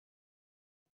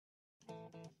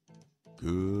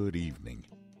Good evening.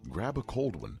 Grab a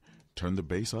cold one, turn the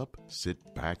bass up,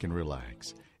 sit back and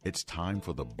relax. It's time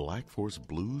for the Blackforest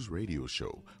Blues Radio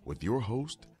Show with your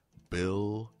host,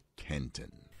 Bill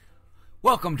Kenton.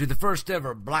 Welcome to the first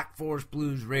ever Blackforest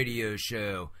Blues Radio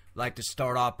Show. I'd like to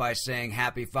start off by saying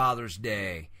Happy Father's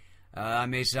Day. I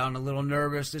may sound a little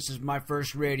nervous. This is my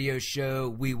first radio show.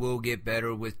 We will get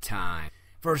better with time.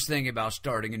 First thing about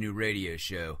starting a new radio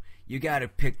show, you got to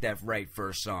pick that right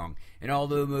first song. And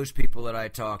although most people that I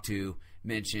talk to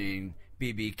mentioning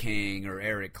B.B. King or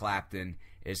Eric Clapton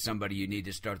is somebody you need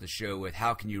to start the show with,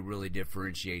 how can you really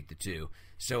differentiate the two?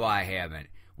 So I haven't.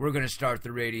 We're going to start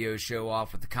the radio show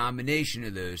off with a combination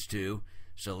of those two,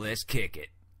 so let's kick it.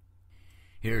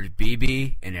 Here's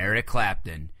B.B. and Eric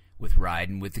Clapton with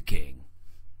Riding with the King.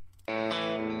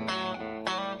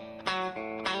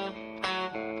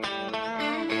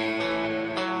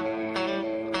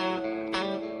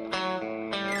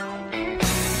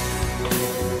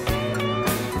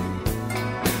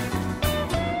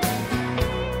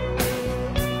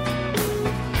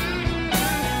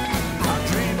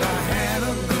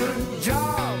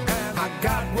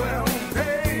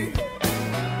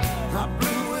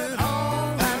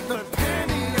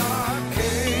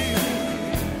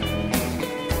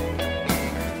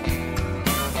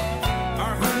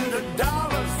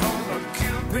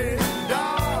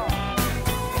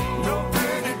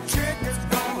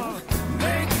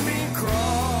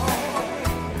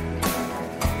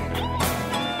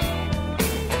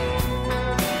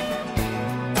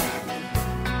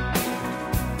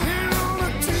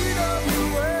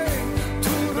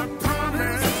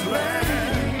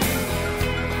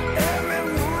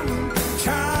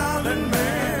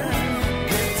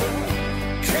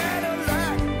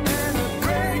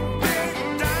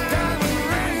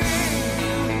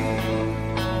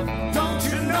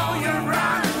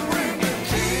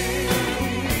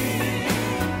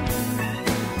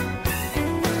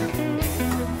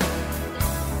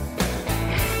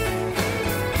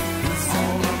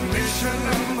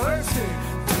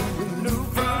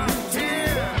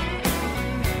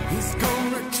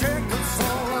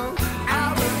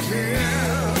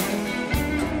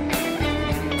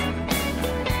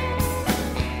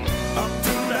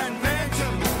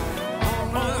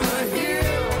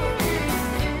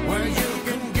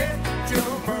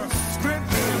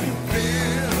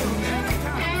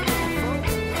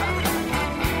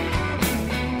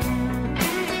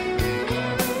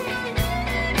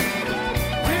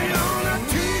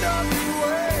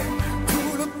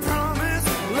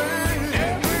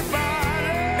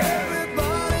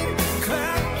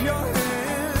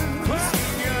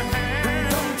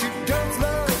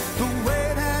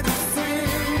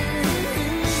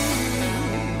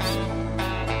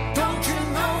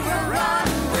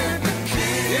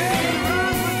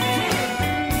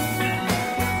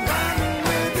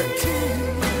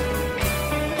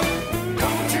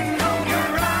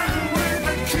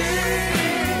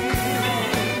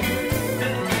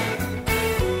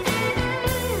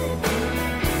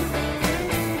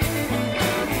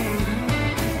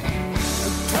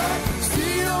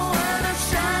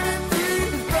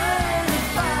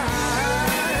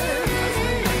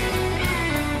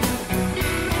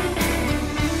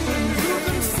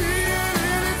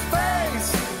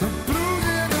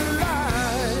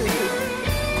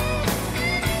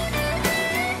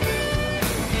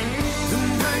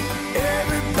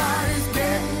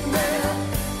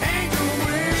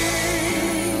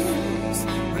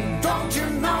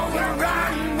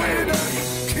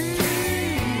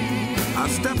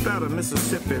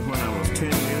 Mississippi when I was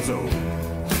 10 years old,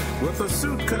 with a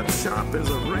suit cut sharp as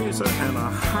a razor and a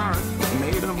heart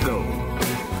made of gold.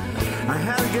 I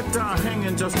had a guitar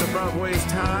hanging just above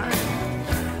waist high,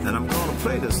 and I'm gonna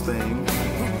play this thing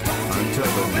until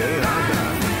the day I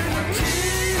die.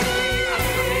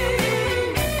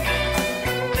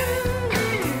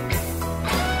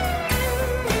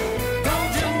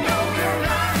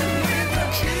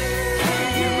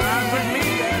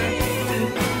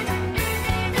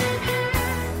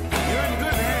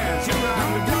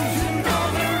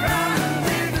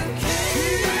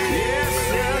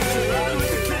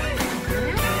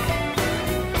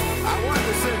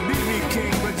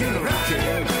 King, but you know,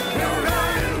 kid. You're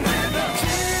riding with the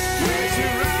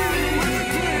king.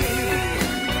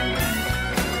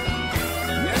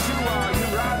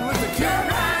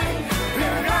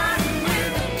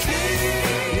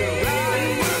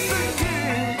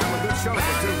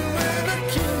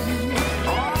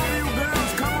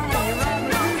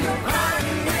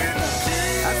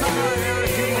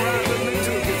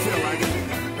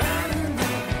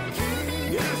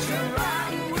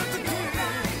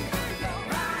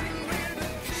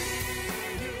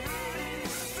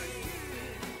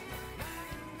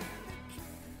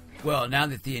 Well, now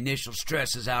that the initial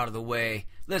stress is out of the way,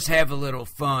 let's have a little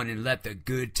fun and let the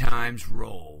good times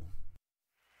roll.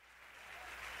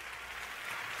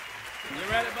 You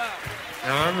ready, Bob?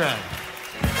 All right.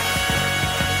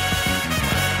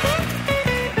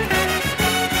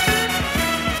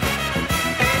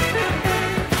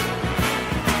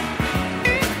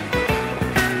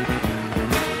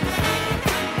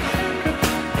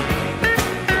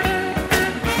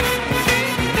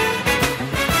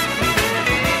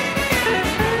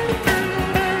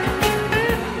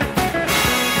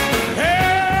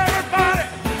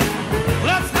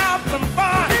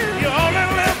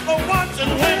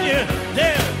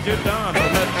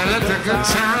 Good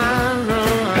time roll.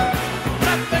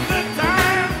 Let the good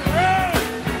time roll.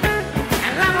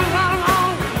 And let them roll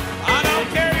on. I don't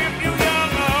care if you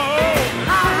young or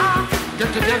old. Get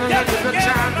together, let the good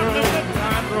time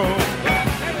roll.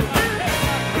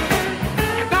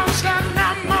 And don't stand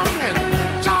there mumbling,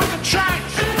 talk the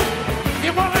trash. If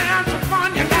you want to have some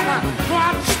fun, you gotta go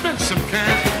out and spend some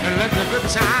cash and let the good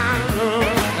time roll.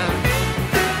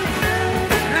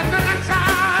 Let the good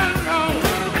time roll.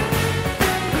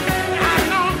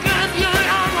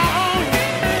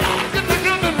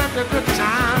 Good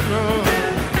time,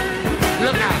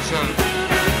 look out, son.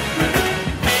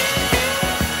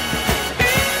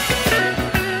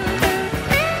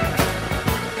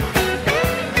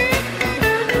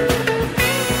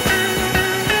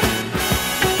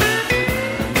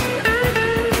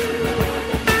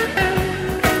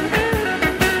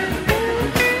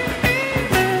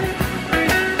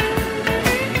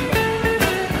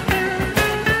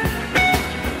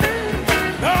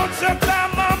 Don't sit there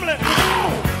mumbling.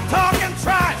 Talking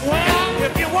trash.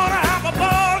 If you want to have a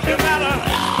ball, you gotta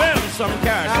spend some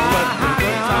cash.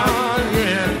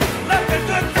 Let the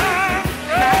good time,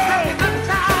 let the good time roll. Let the good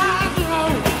time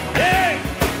roll. Hey,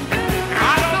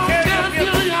 I don't care if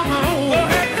you're young or old. Go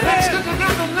ahead, let's get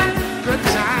together, let the good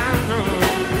time roll.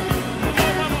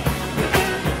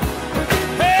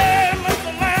 Hey,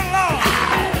 Mr. Landlord,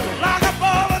 lock up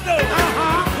all the doors.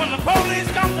 When the police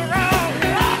comes around,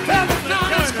 tell them the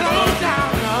doors close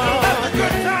down. Let the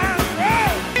good time.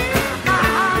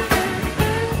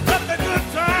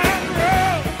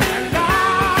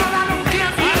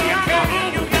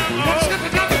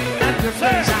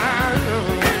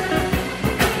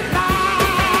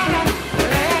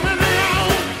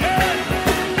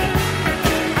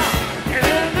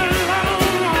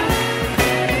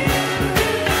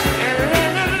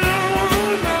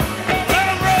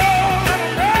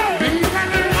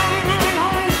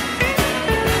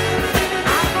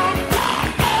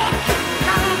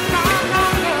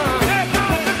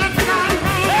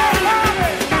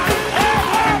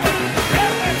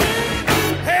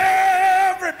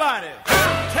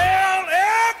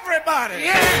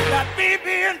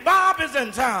 In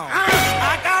town.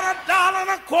 I got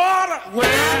 $1.25,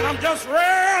 and I'm just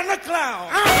rearing the clown.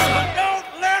 But don't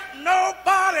let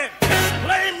nobody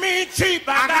play me cheap.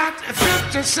 I got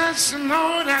 50 cents and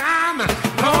know that I'm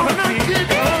gonna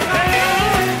keep on.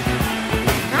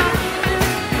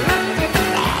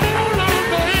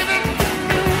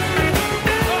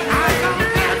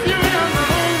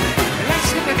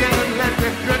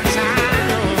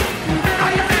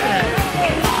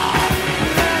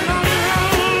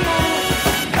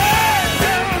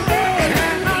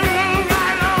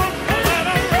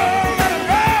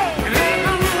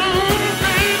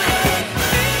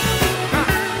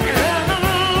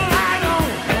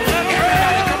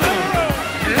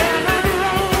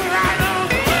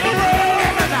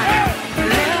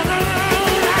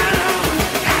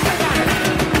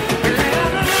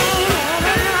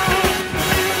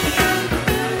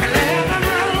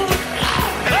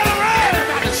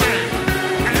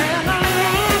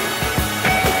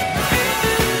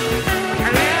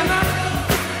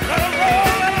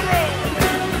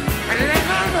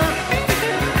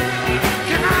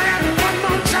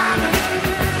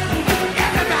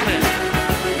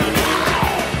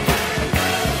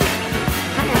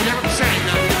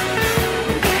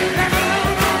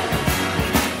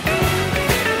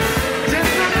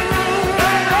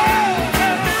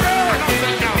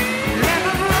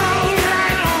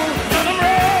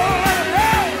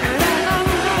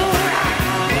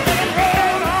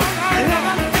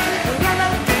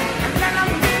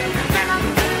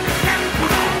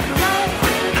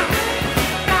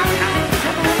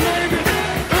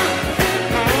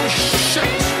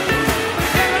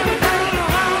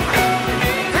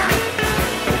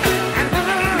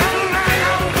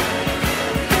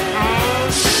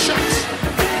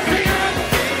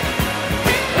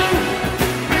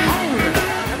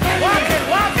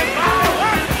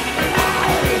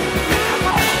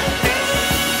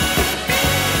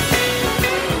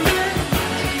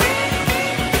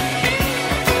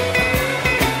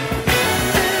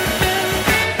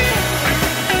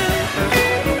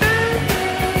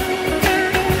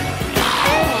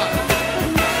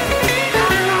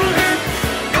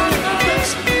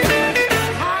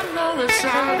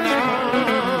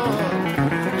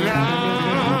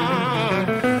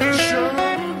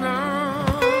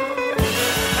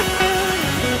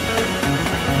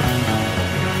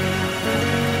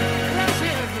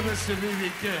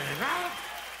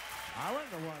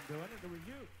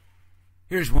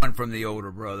 from the older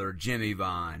brother, Jimmy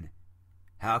Vaughn.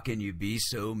 How can you be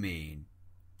so mean?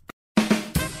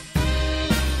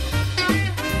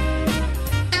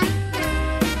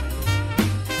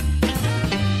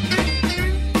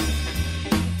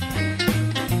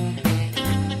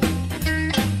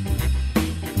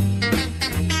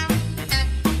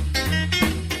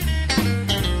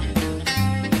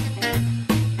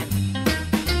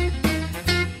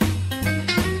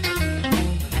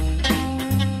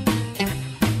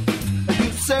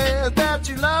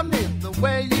 You love me the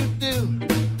way you do.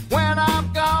 When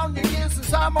I'm gone, you're kissing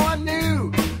someone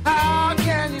new. How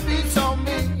can you be so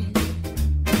mean?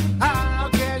 How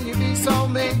can you be so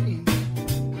mean?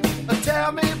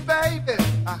 Tell me, baby,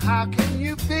 how can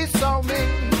you be so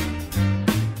mean?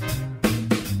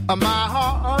 My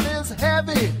heart is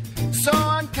heavy, so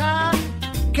unkind.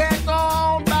 Can't go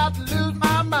on, about to lose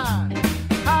my mind.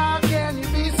 How can you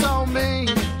be so mean?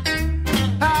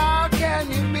 How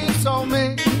can you be so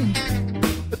mean?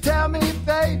 Tell me,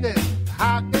 baby,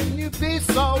 how can you be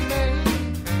so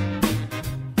mean?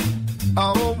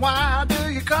 Oh, why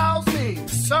do you cause me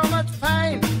so much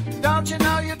pain? Don't you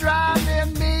know you're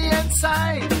driving me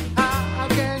insane? How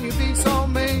can you be so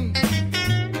mean?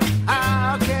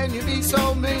 How can you be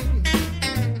so mean?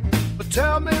 But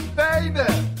tell me,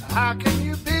 baby, how can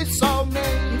you be so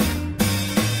mean?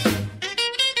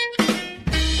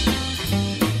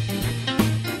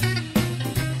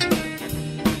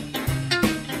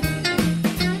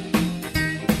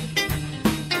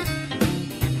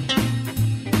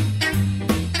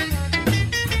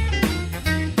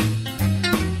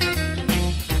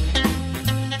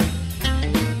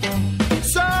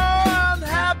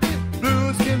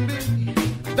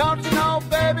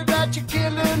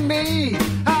 Me.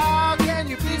 How can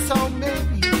you be so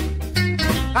mean?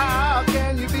 How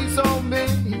can you be so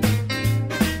mean?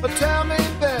 But tell me,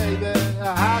 baby,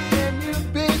 how can you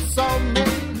be so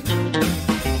mean?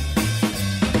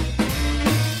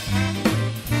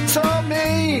 So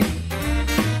mean.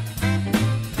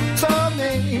 So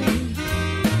mean.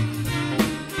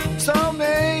 So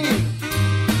mean.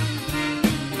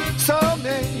 So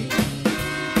mean.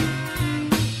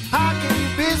 How can you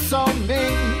be so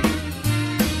mean?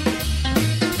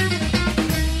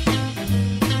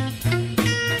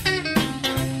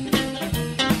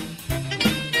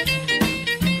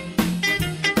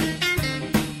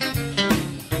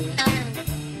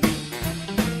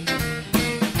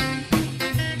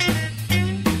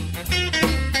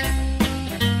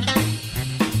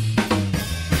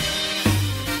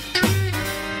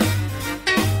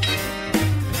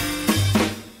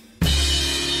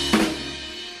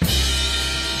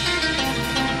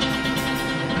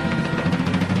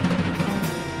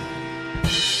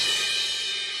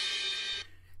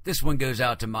 This one goes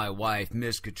out to my wife,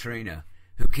 Miss Katrina,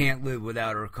 who can't live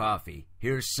without her coffee.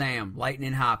 Here's Sam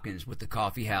Lightning Hopkins with the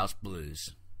Coffee House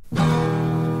Blues.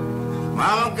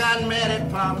 Mama got mad at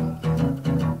Papa,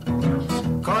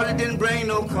 'cause he didn't bring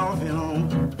no coffee home.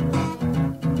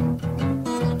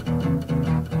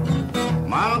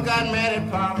 Mama got mad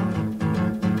at Papa,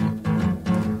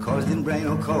 'cause he didn't bring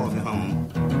no coffee home.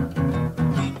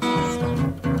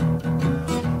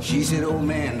 She said, "Oh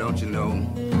man, don't you know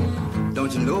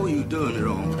you're doing it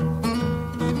wrong?"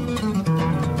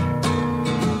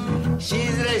 She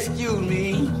said, "Excuse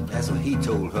me," that's what he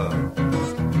told her.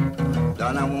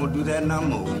 "Darling, I won't do that no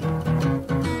more.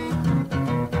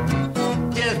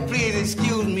 Just please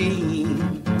excuse me.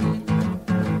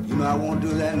 You know I won't do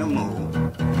that no more.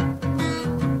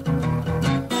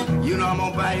 You know I'm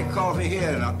gonna buy you coffee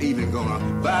here, and I'm even gonna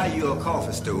buy you a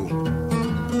coffee stove.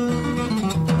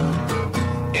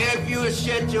 If you would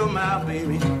shut your mouth,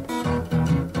 baby,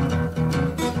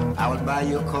 I would buy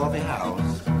you a coffee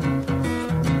house.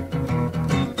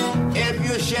 If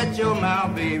you shut your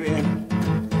mouth, baby,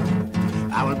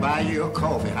 I would buy you a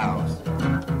coffee house."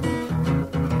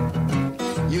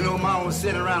 You know, Mama was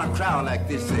sitting around a crowd like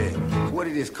this, said, "What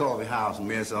is this coffee house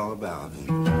mess all about?"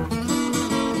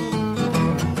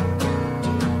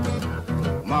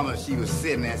 Mama, she was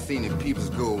sitting there seeing the people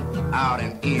go out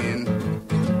and in.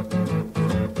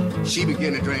 She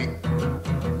began to drink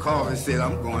coffee, said,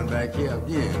 "I'm going back here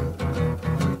again."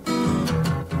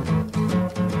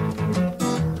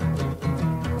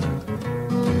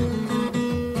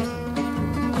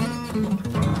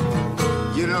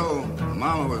 You know,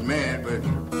 Mama was mad, but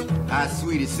how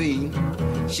sweet it seemed.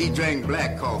 She drank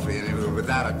black coffee and it was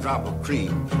without a drop of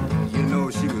cream. You know,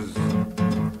 she was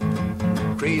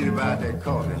crazy about that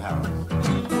coffee house.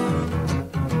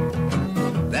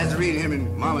 That's the reason him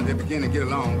and Mama, they begin to get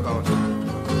along, cause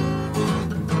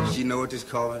she know what this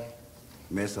coffee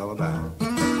mess all about.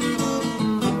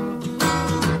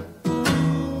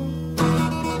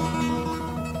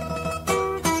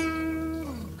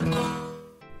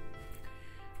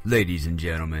 Ladies and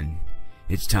gentlemen,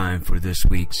 it's time for this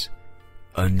week's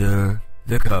Under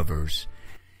the Covers.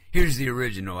 Here's the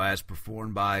original as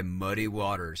performed by Muddy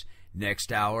Waters.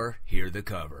 Next hour, hear the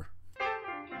cover.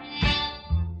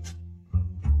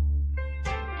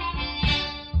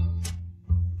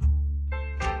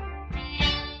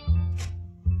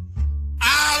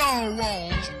 I don't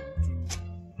want you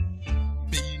to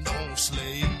be no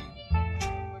slave.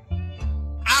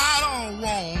 I don't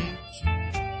want you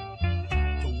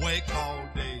to wake all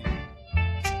day.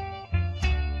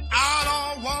 I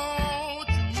don't want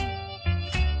you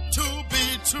to be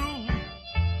true.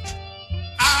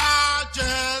 I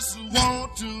just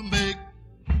want to make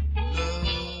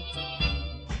love to you.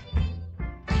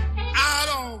 I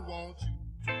don't want you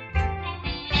to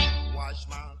wash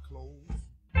my clothes.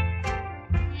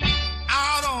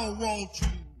 I don't want you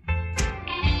to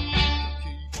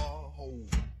keep a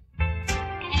hold.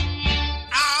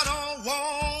 I don't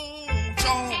want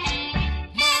your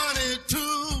money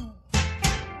too.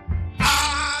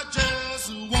 I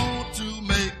just want to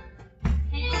make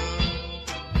love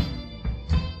to you.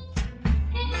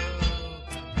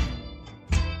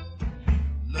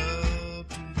 Love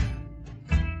to you.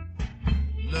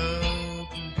 Love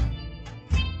to you.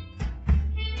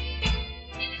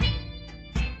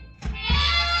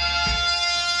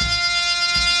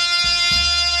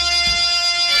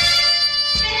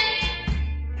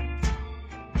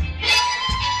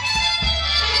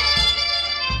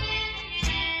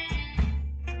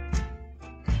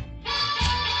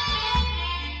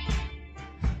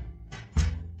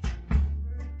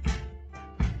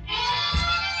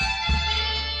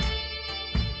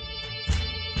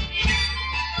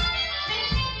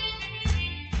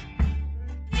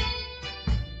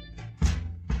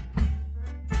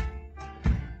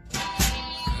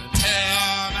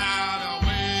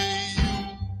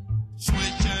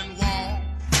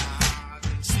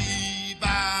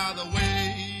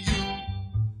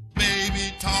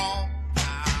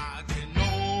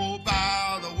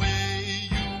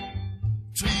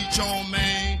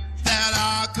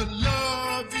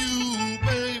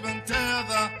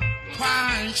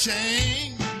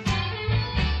 Shame.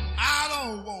 I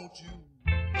don't want you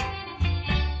to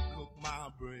cook my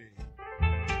bread.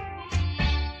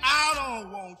 I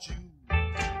don't want you to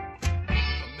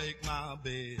make my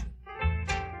bed.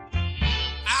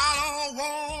 I don't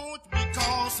want you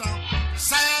because I'm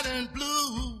sad and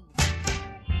blue.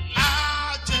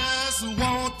 I just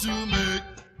want to make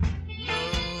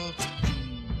love to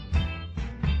you.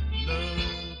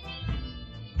 Love.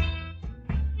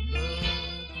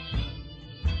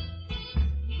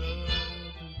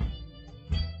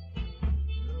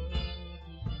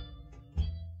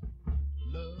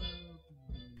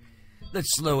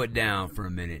 Let's slow it down for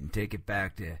a minute and take it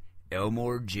back to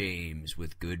Elmore James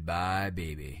with Goodbye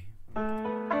Baby.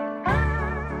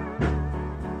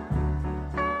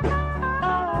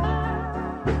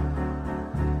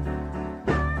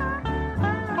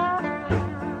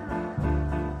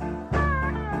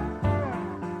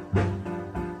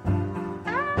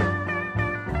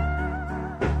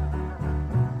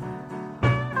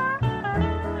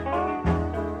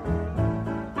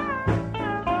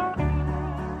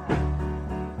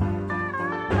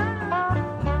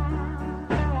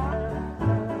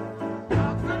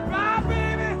 Goodbye,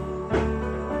 baby.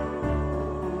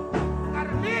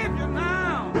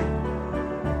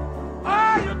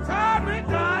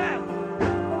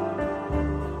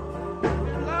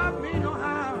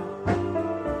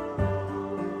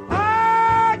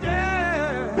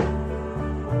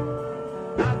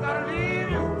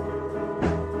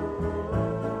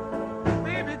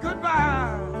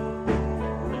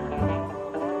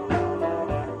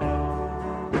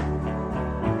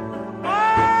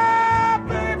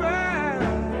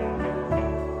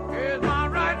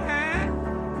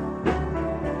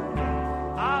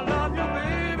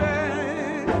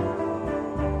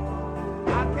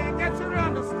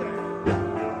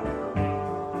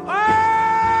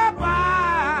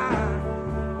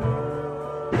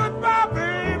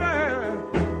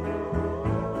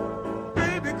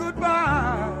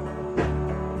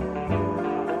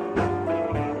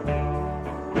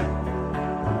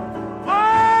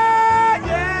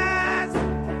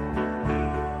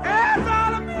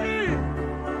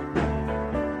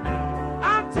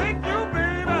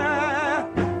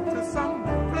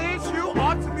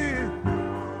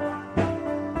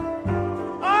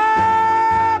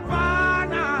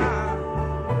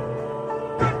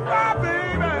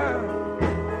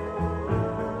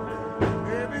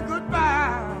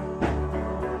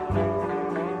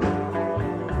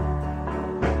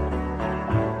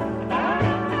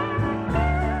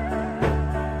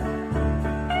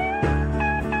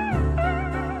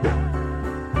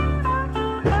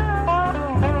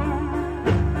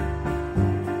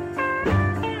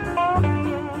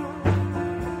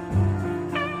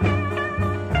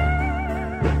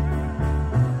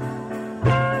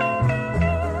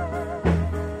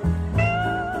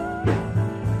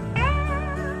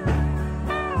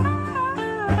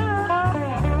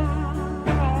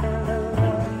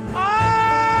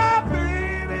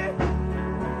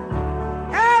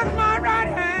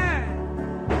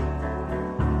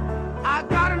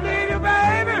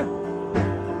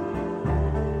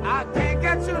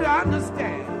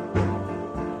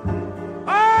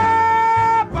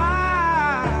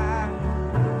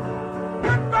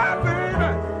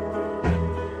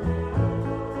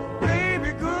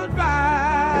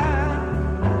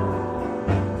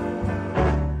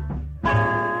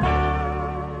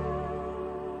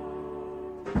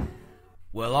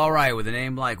 Well, all right, with a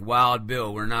name like Wild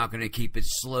Bill, we're not going to keep it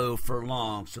slow for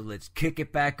long, so let's kick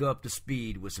it back up to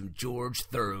speed with some George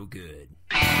Thorogood.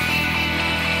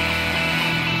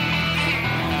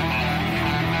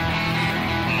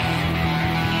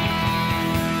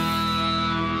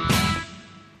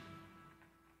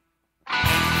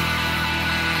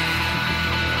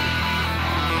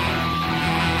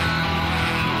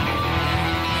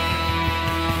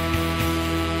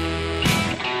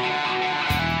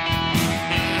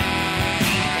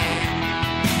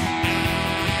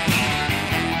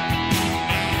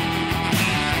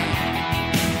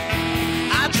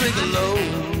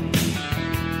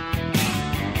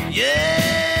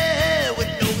 Yeah, with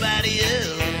nobody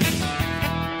else.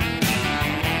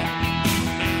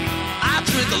 I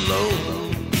drink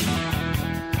alone.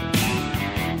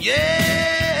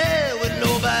 Yeah, with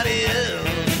nobody else.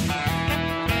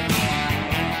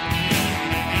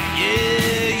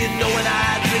 Yeah, you know when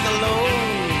I drink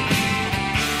alone,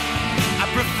 I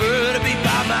prefer to be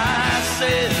by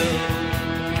myself.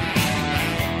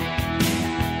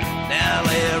 Now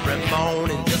every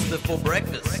morning just before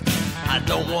breakfast, I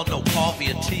don't want no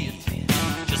coffee or tea.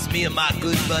 Just me and my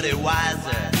good buddy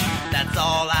Wiser. That's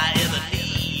all I ever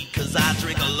need, 'cause I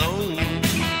drink alone.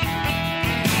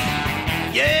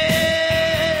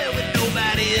 Yeah, with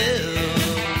nobody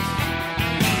else.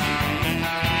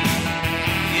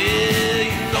 Yeah,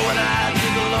 you know when I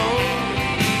drink alone,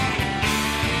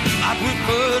 I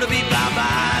prefer to be by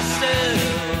myself.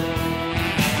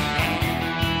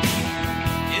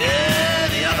 Yeah,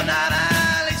 the other night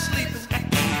I lay sleeping,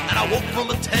 and I woke from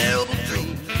a terrible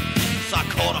dream. So I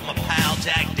called up my pal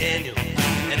Jack Daniel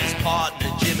and his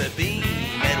partner Jimmy Beam,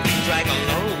 and we drank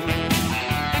alone.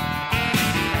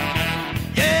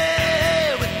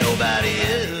 Yeah, with nobody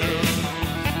else.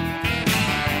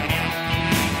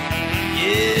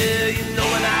 Yeah, you know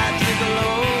when I drink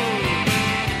alone,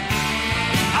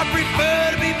 I prefer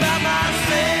to be by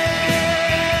myself.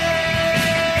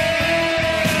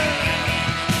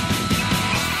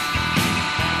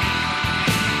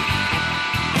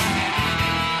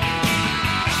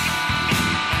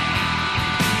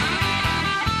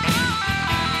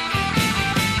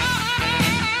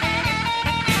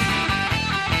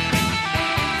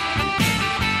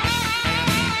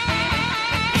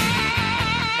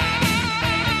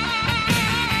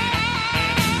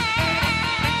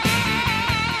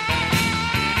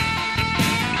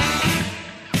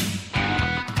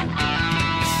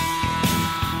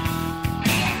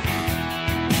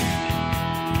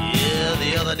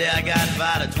 I got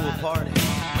invited to a party,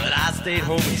 but I stayed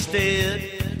home instead.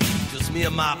 Just me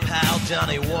and my pal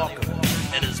Johnny Walker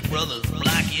and his brothers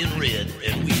Blackie and Red,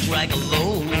 and we drank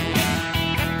alone.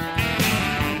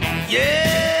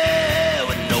 Yeah,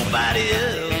 with nobody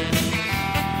else.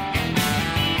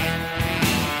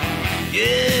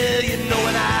 Yeah, you know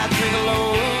when I drink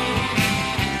alone,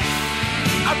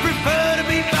 I prefer to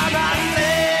be by myself.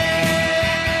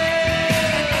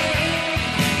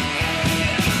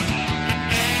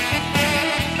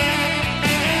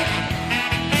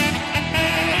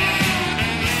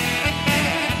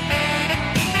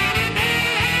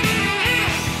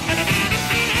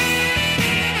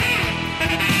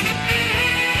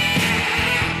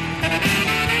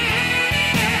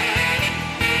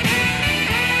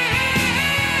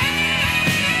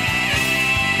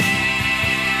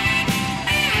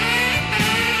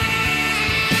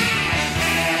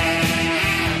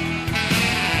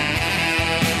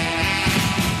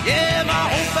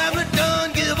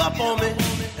 On me,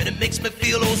 and it makes me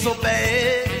feel oh so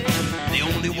bad. The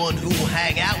only one who will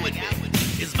hang out with me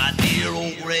is my dear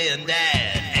old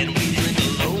granddad, and we drink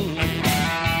alone.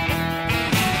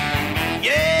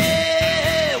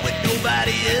 Yeah, with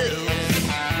nobody else.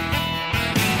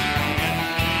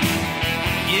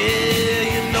 Yeah,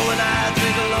 you know when I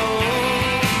drink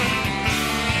alone,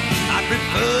 I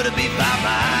prefer to be by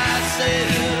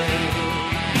myself.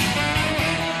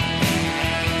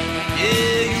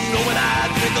 Yeah, you know when I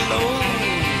drink alone,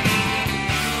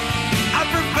 I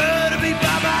prefer to be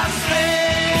by myself.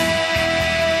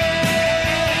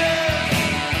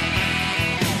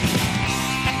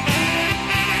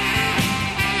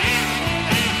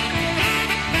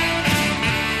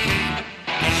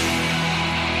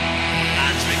 I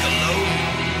drink alone.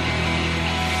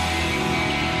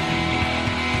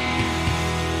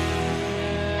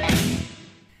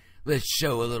 Let's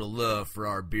show a little love for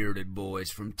our bearded boys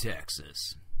from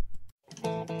Texas.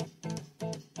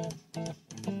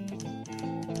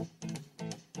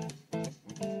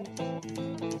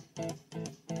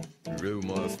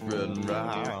 Rumors spreading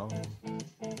round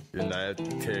in that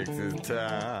Texas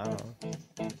town.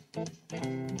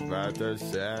 about to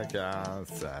shack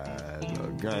outside the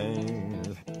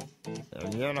games.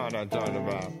 And you know what I'm talking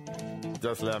about.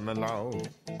 Just let me know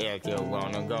if you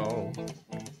wanna go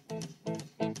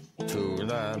to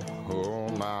that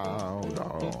home out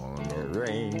on the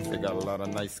range. They got a lot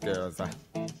of nice girls, huh?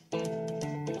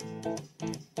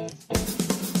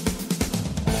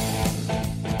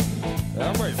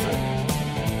 I'm waiting.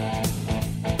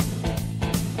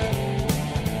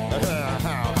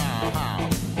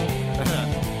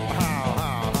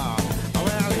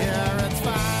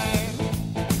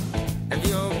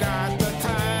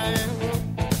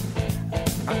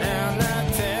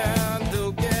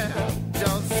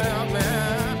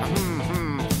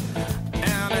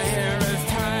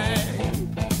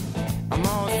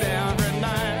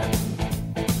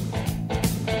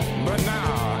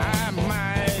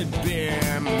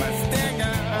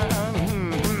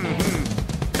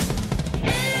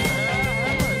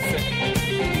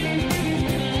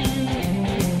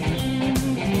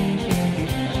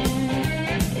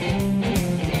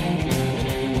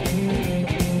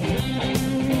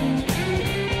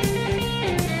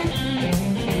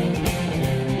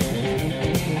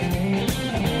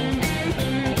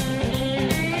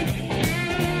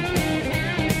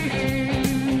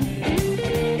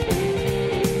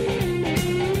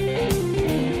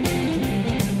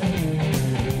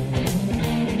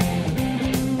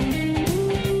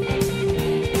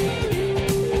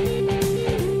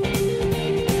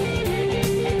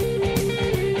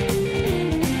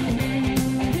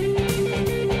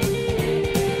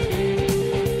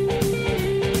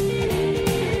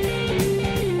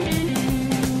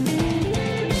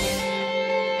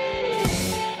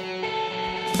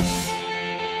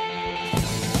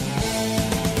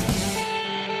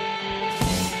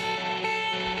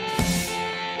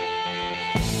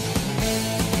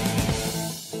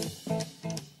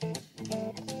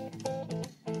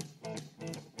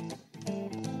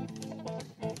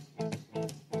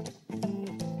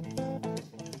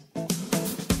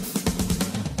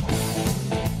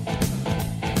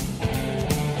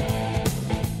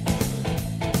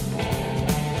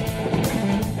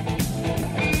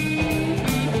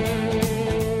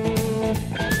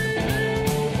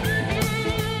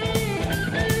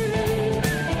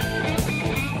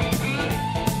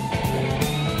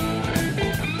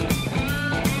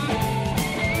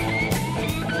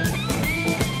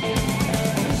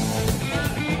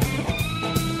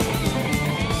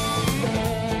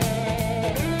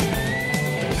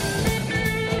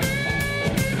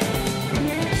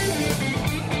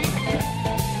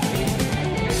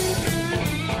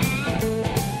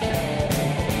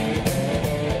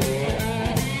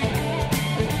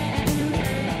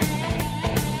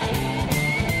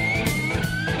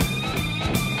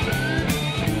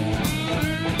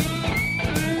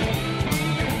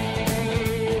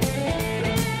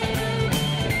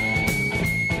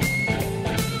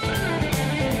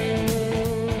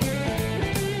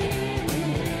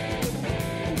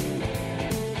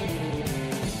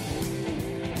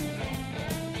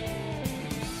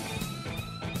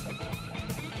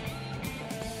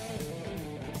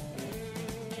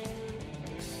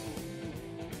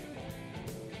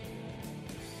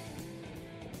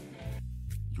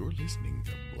 You're listening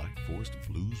to Blackforest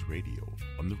Blues Radio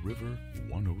on the River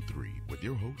 103 with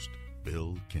your host,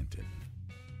 Bill Kenton.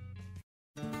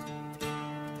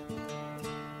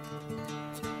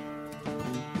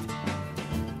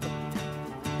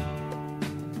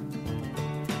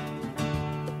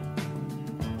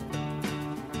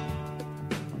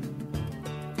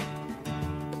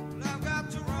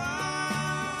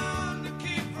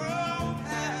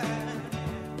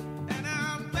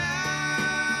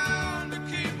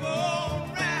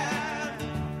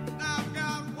 I've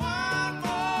got one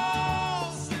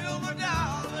more silver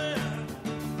dollar.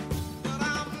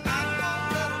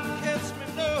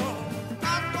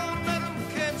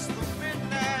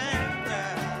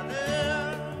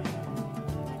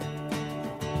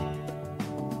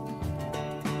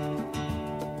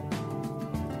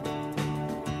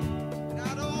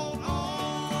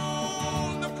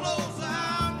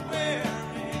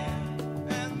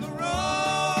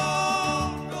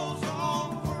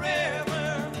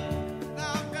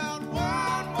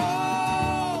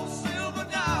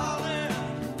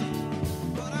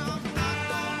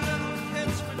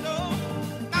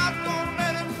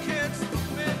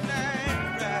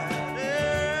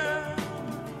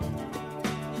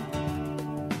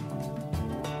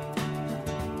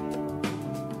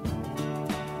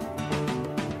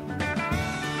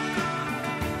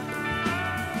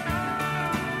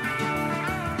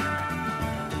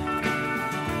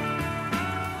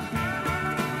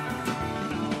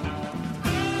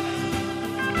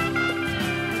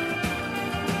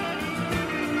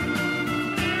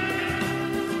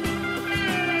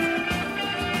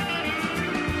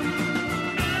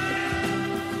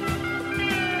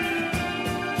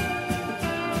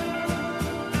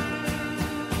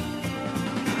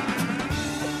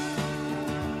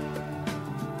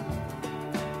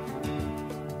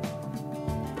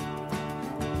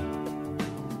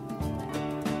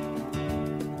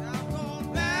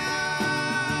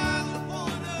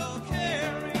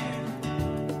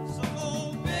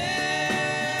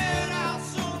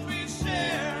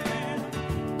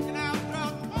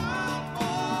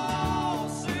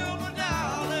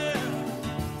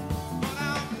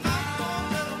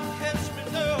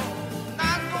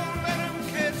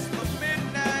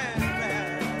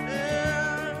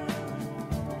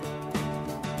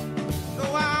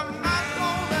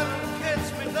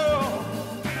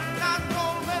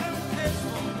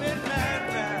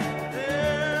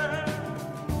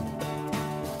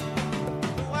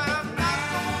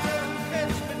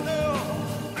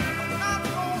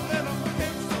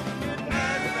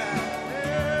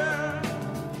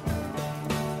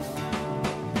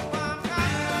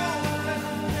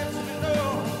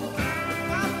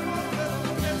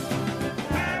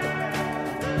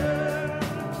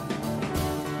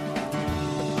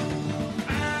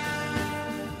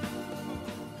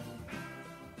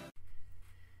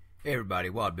 Hey everybody,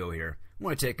 Wild Bill here. I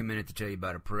want to take a minute to tell you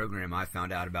about a program I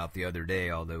found out about the other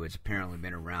day, although it's apparently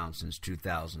been around since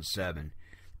 2007.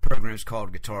 The program is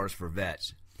called Guitars for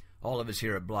Vets. All of us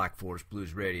here at Blackforest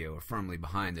Blues Radio are firmly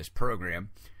behind this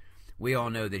program. We all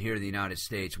know that here in the United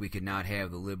States we could not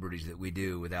have the liberties that we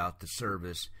do without the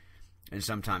service and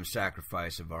sometimes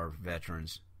sacrifice of our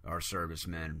veterans, our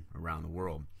servicemen around the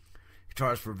world.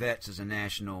 Guitars for Vets is a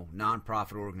national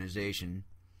nonprofit organization.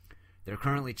 There are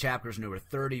currently chapters in over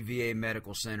 30 VA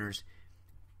medical centers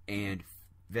and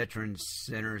veterans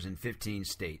centers in 15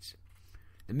 states.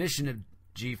 The mission of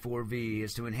G4V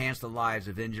is to enhance the lives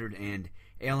of injured and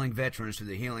ailing veterans through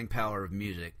the healing power of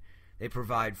music. They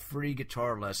provide free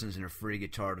guitar lessons and a free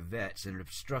guitar to vets in a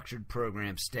structured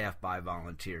program staffed by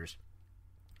volunteers.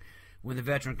 When the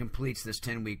veteran completes this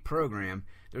 10-week program,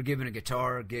 they're given a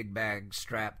guitar, gig bag,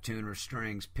 strap, tuner,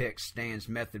 strings, picks, stands,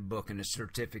 method book, and a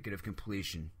certificate of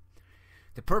completion.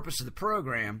 The purpose of the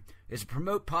program is to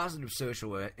promote positive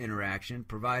social interaction,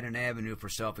 provide an avenue for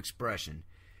self-expression,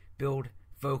 build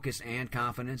focus and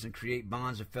confidence, and create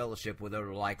bonds of fellowship with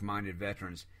other like-minded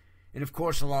veterans. And of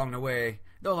course, along the way,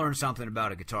 they'll learn something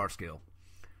about a guitar skill.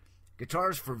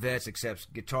 Guitars for Vets accepts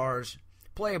guitars,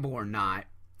 playable or not.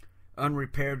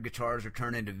 Unrepaired guitars are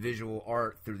turned into visual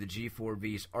art through the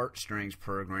G4V's Art Strings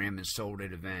program and sold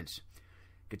at events.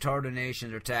 Guitar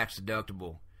donations are tax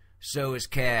deductible. So is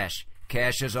cash.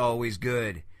 Cash is always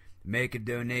good. Make a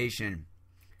donation.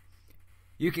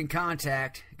 You can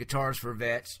contact Guitars for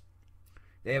Vets.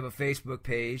 They have a Facebook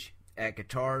page at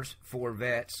Guitars for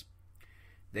Vets.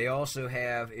 They also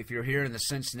have, if you're here in the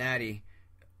Cincinnati,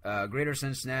 greater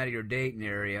Cincinnati or Dayton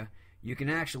area, you can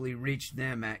actually reach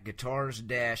them at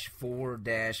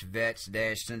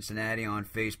Guitars-for-Vets-Cincinnati on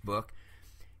Facebook.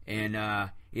 And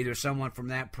either someone from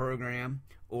that program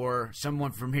or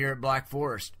someone from here at Black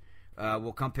Forest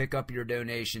will come pick up your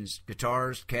donations,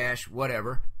 guitars, cash,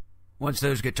 whatever. Once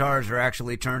those guitars are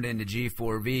actually turned into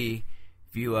G4V,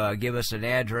 if you give us an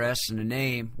address and a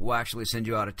name, we'll actually send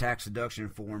you out a tax deduction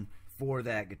form for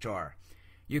that guitar.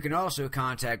 You can also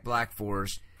contact Black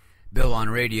Forest, Bill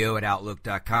on Radio at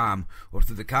Outlook.com, or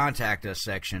through the Contact Us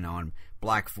section on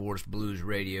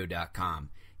BlackforestBluesRadio.com.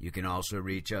 You can also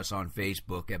reach us on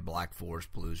Facebook at Black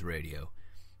Forest Blues Radio.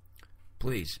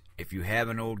 Please, if you have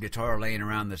an old guitar laying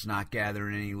around that's not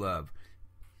gathering any love,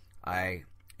 I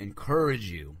encourage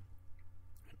you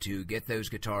to get those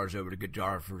guitars over to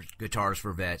Guitars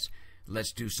for Vets.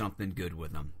 Let's do something good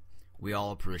with them. We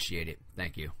all appreciate it.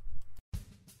 Thank you.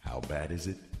 How bad is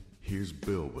it? Here's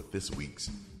Bill with this week's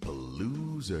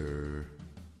Blueser.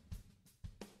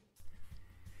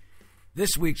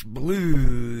 This week's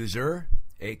Blueser,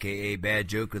 a.k.a. Bad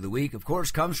Joke of the Week, of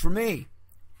course, comes from me.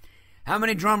 How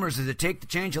many drummers does it take to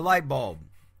change a light bulb?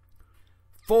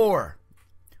 4.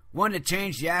 1 to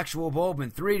change the actual bulb,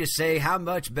 and 3 to say how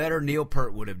much better Neil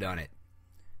Peart would have done it.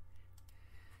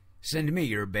 Send me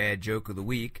your Bad Joke of the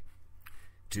Week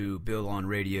to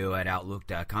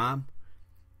billonradio@outlook.com.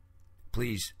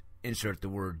 Please insert the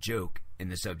word joke in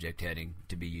the subject heading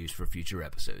to be used for future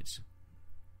episodes.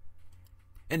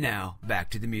 And now,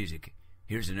 back to the music.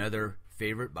 Here's another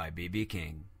favorite by B.B.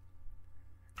 King.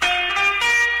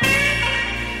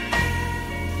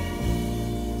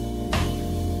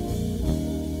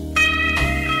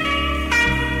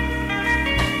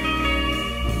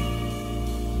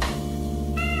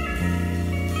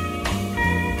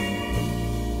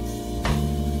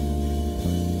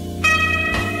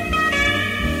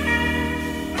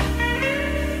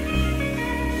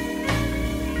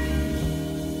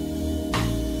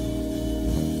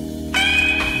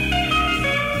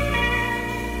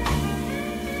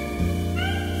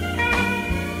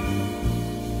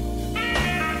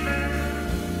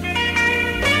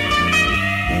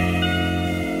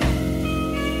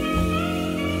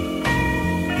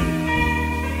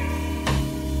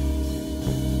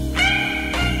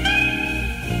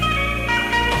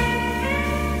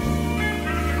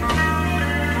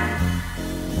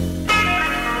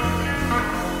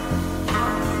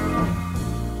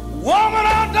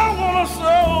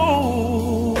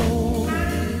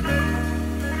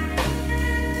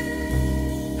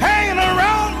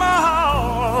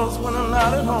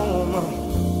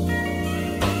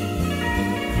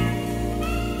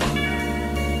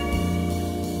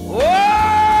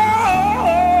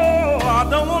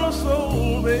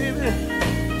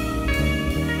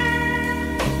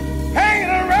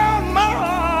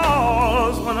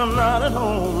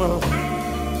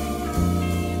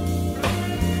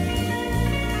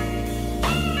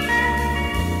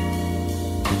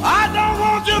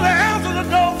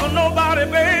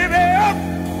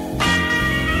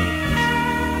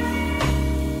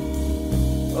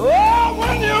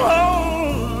 When you're home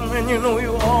you know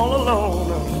you're all alone.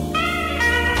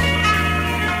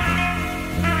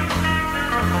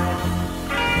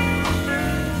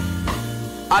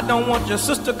 I don't want your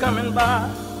sister coming by,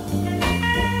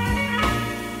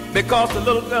 because the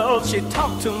little girl, she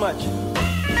talk too much.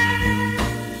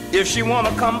 If she want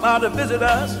to come by to visit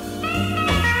us,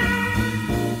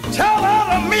 tell her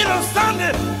to meet us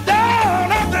Sunday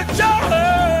down at the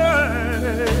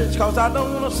church, cause I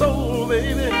don't want a soul,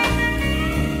 baby,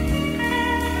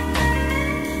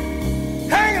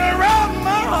 hanging around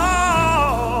my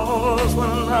house when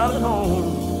I'm not at home.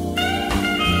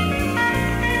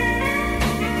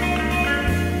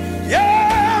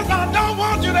 Yes, I don't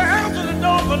want you to answer the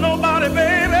door for nobody,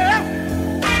 baby.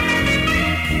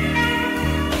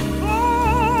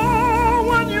 Oh,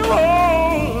 when you're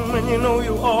home and you know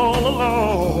you're all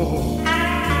alone.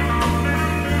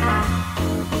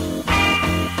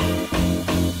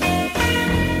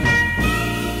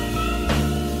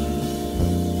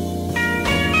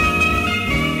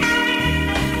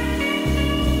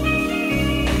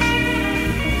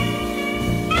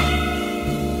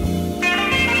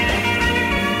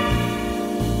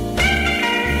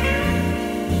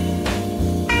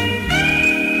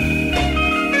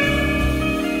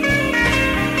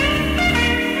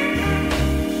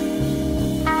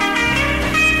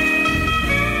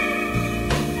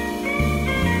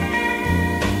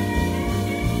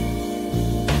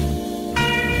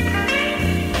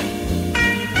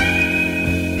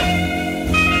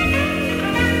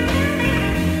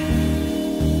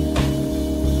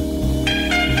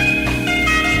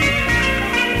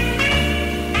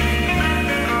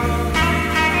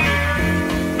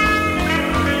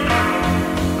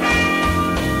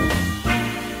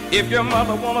 If your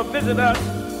mother wanna visit us,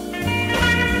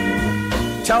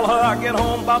 tell her I get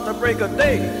home about the break of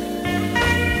day,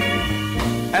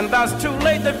 and that's too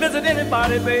late to visit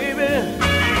anybody, baby.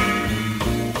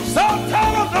 So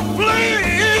tell her to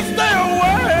please stay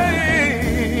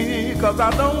away, cause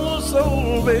I don't want a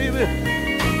soul, baby,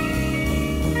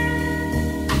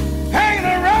 hanging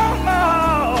around my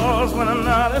house when I'm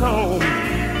not at home.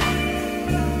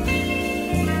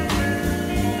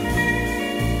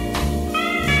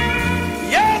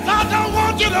 I don't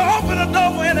want you to open the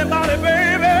door for anybody,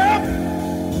 baby.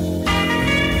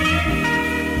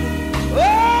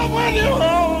 Oh, when you're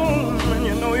home and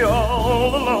you know you're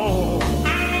all alone.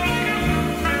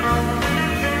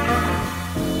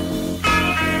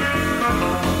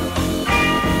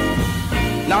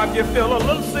 Now if you feel a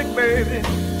little sick, baby,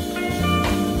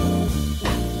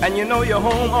 and you know you're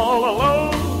home all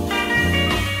alone,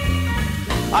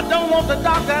 I don't want the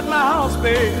doctor at my house,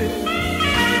 baby.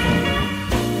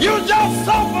 You just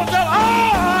suffer till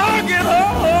I get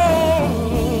home,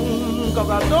 cause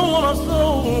I don't want a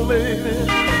soul, baby,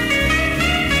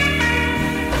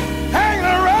 hanging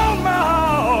around my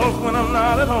house when I'm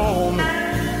not at home.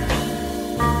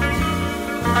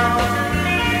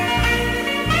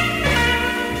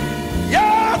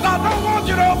 Yes, I don't want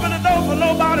you to open the door for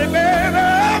nobody, baby.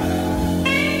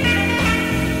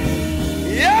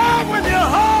 Yeah, when you're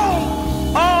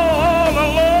home all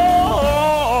alone.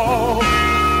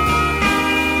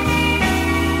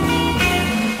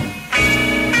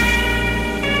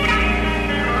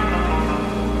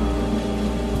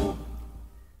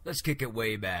 Let's kick it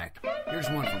way back. Here's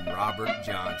one from Robert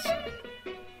Johnson.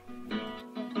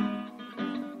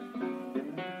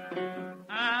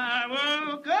 I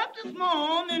woke up this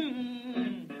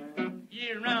morning,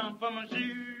 get around for my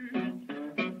shoes.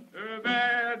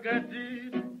 Everybody got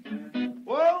this,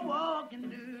 oh, walking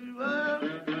through the world.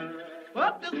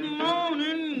 Up this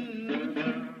morning,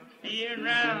 get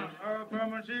around for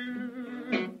my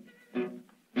shoes.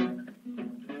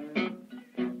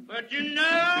 But you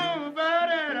know about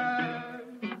it,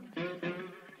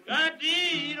 I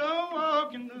did all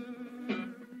walking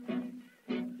through.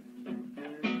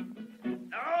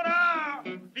 Lord, I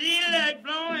feel like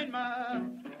blowing my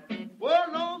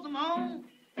world lonesome home.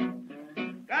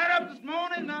 Got up this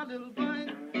morning, my little boy,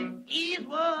 east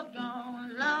was gone,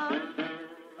 Lord.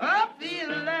 I feel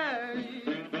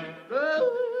like, oh,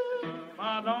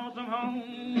 my lonesome home.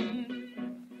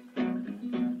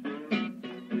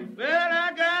 Well,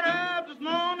 I got up this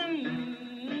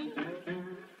morning,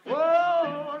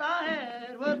 all I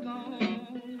had was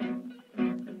gone.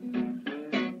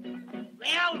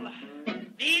 Well,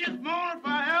 be this morning if I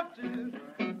have to,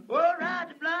 oh, ride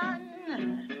the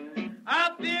blind.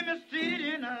 I've been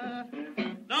mistreated,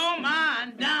 don't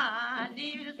mind dying.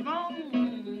 Leave this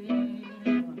morning,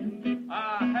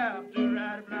 I have to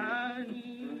ride blind.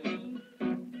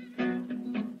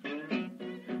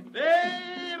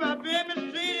 Babe, I've been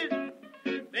mistreated.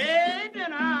 Baby,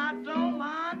 and I don't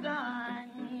mind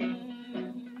dying.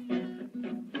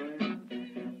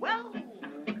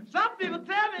 people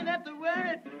tell me that the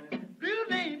word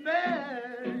blues ain't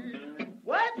bad.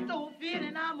 What's the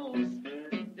feeling I most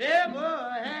ever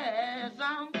had?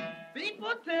 Some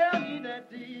people tell me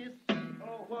that this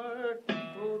word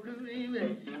blues ain't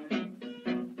bad.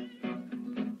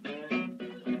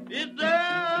 It's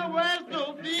the worst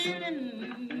of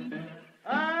feeling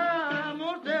I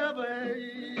most ever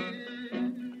had.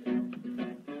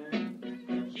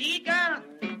 She got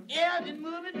edges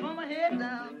moving from her head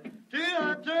down to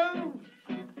her toes,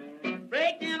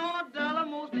 breaking on a dollar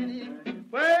most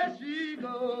anywhere she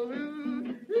goes.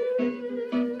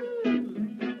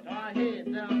 Her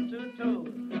head down to her toes.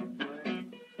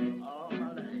 All my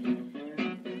life.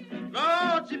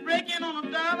 Lord, she breaking on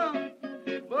a dollar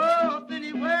most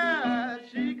anywhere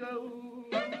she goes.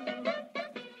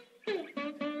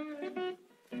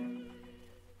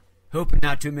 Hoping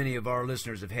not too many of our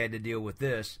listeners have had to deal with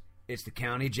this. It's the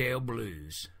County Jail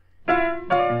Blues.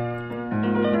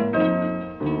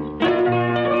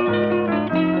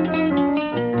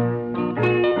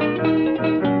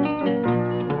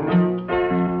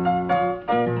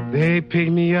 They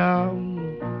picked me up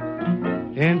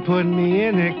and put me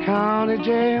in the county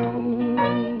jail.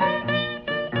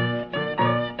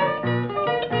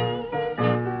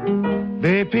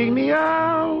 They picked me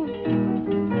up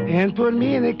and put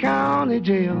me in the county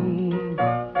jail.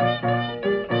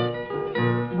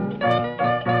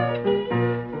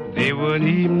 They wouldn't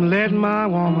even let my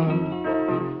woman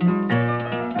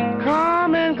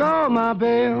come and call my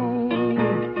bail.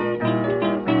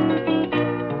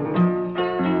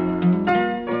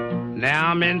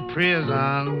 Now I'm in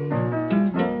prison,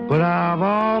 but I've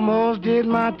almost did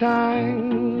my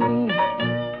time.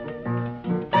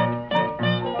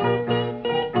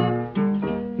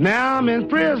 Now I'm in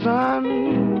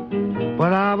prison,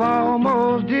 but I've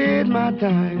almost did my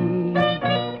time.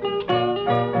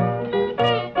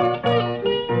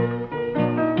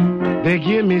 They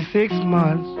give me 6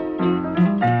 months,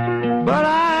 but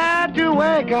I had to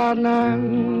wake out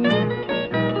 9.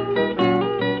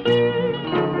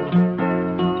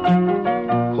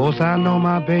 Course I know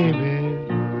my baby,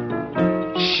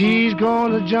 she's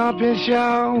gonna jump and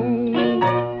shout.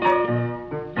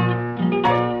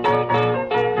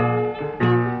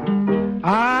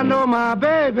 I know my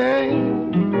baby,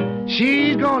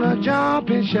 she's gonna jump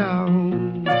and shout.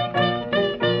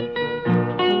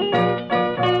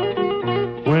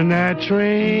 When that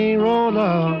train rolled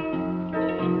up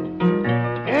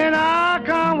and I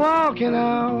come walking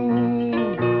out.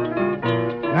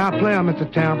 Now play 'em, Mr.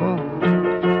 Temple.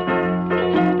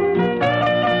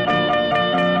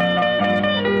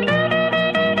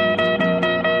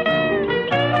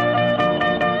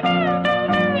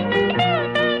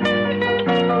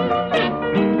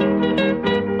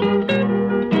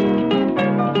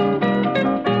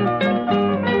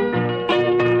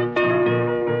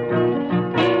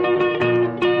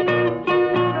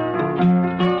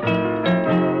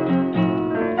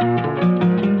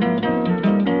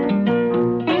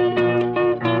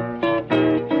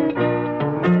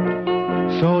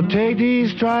 Take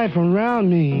these stripes from round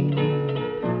me,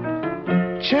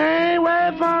 chain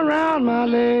way from round my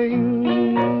leg.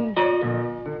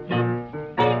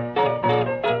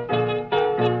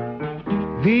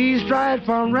 These stripes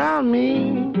from round me,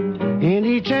 and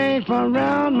these chains from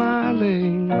round my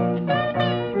leg.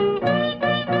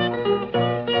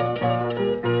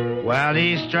 Well,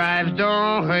 these stripes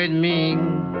don't hurt me,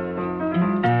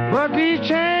 but these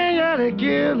chains, yeah, they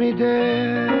give me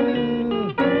death.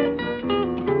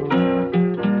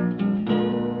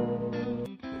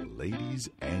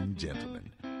 And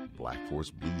gentlemen,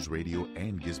 Blackforest Blues Radio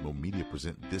and Gizmo Media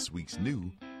present this week's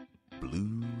new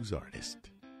blues artist.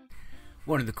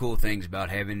 One of the cool things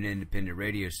about having an independent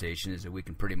radio station is that we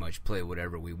can pretty much play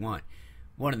whatever we want.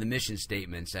 One of the mission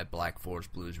statements at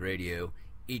Blackforest Blues Radio,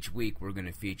 each week we're going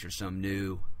to feature some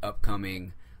new,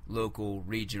 upcoming, local,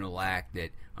 regional act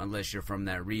that, unless you're from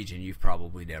that region, you've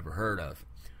probably never heard of.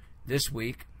 This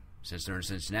week, since they're in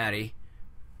Cincinnati,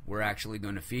 we're actually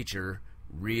going to feature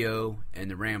Rio and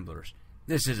the Ramblers.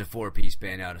 This is a 4-piece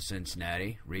band out of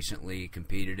Cincinnati, recently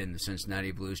competed in the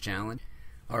Cincinnati Blues Challenge.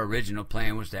 Our original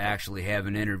plan was to actually have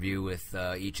an interview with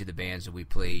each of the bands that we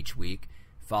play each week,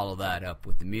 follow that up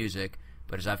with the music,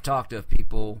 but as I've talked to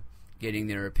people getting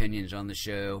their opinions on the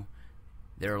show,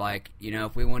 they're like, you know,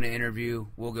 if we want to interview,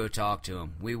 we'll go talk to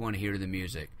them. We want to hear the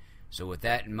music. So with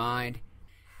that in mind,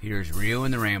 here's Rio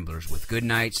and the Ramblers with Good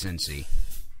Night, Cincy.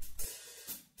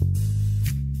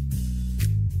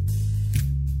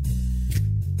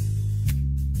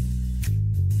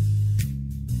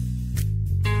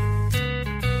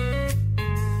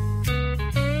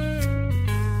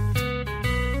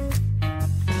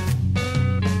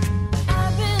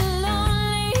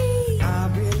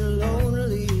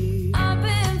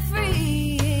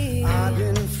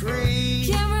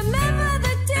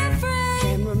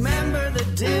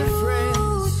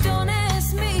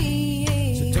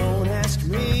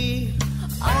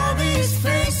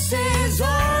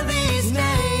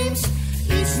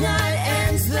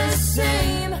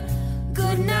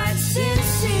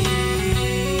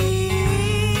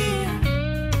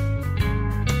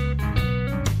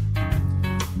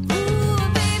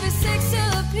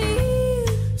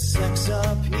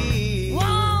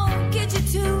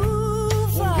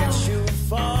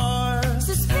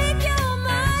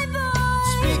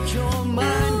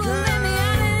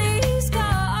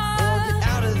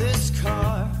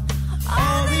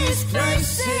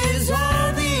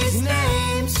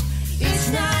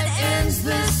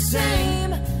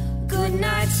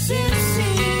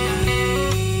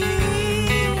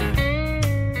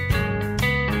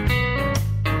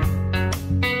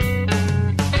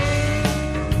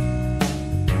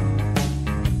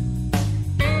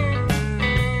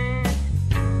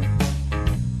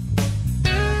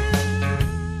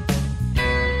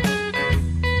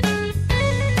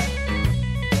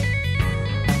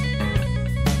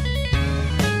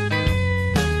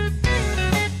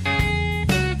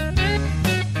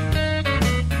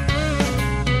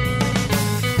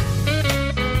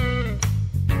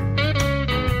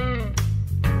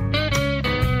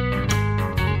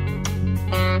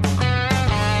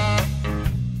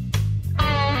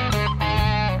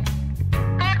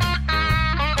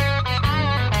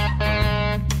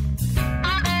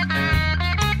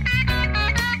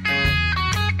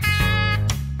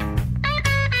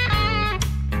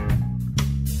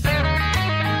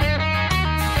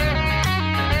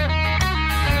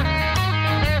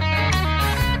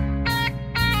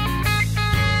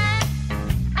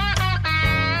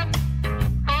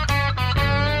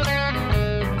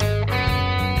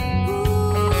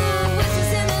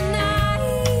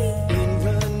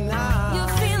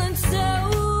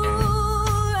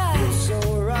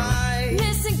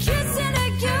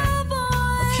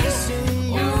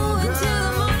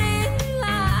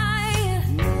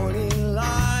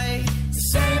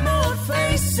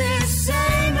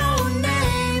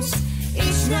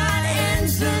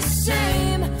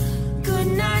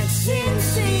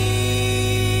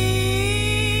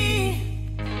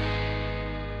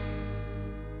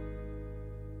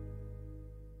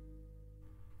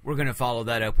 We're going to follow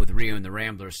that up with Rio and the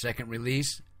Ramblers' second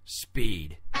release,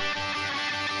 Speed.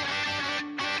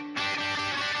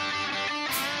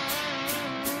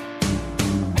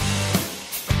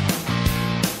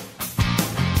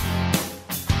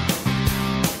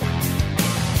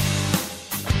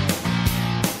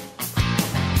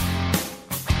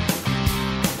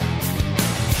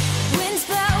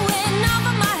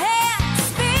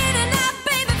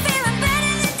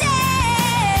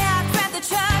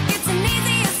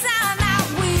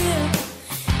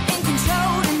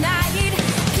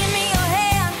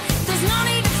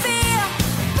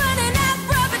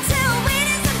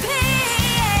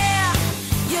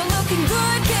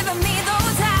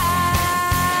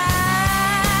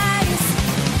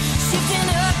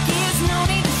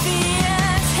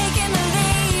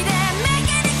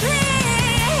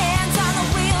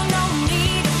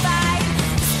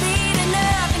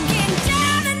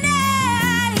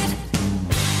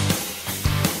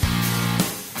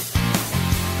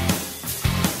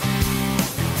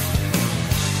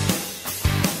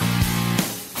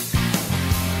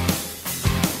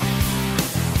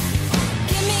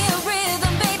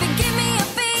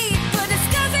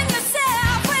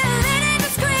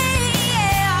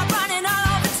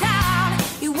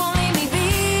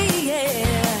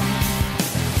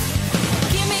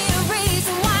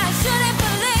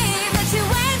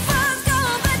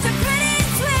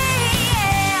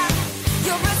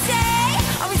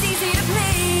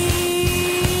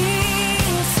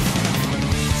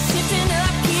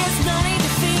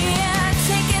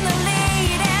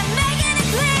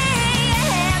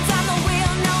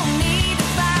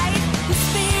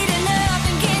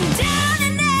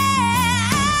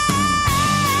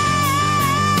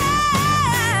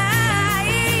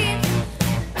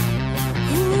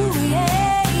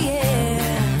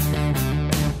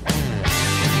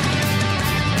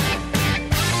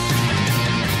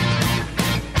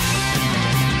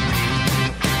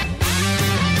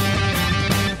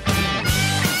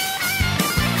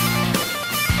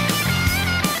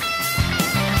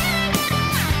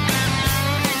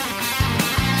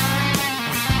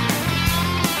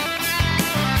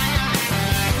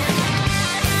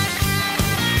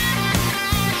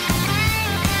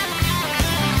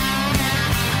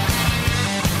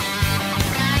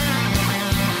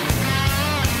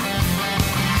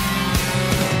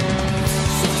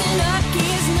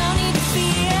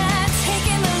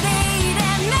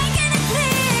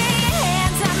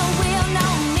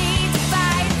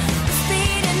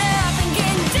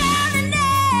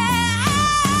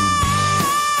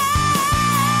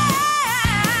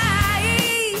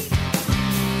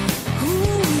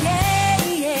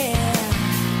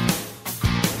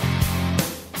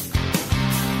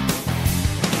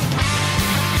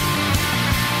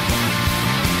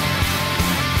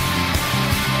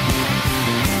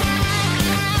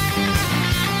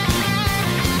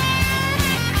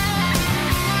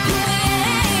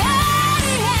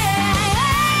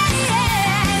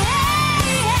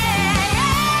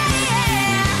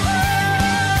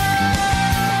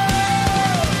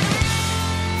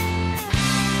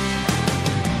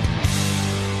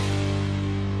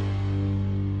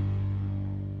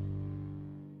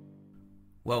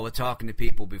 Well, we're talking to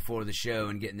people before the show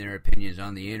and getting their opinions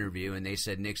on the interview, and they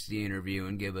said nix the interview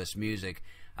and give us music.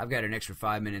 I've got an extra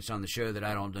 5 minutes on the show that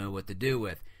I don't know what to do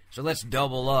with. So let's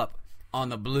double up on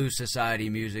the Blues Society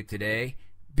music today,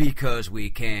 because we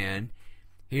can.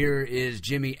 Here is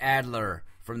Jimmy Adler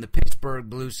from the Pittsburgh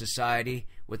Blues Society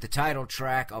with the title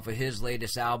track off of his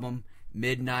latest album,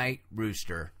 Midnight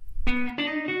Rooster.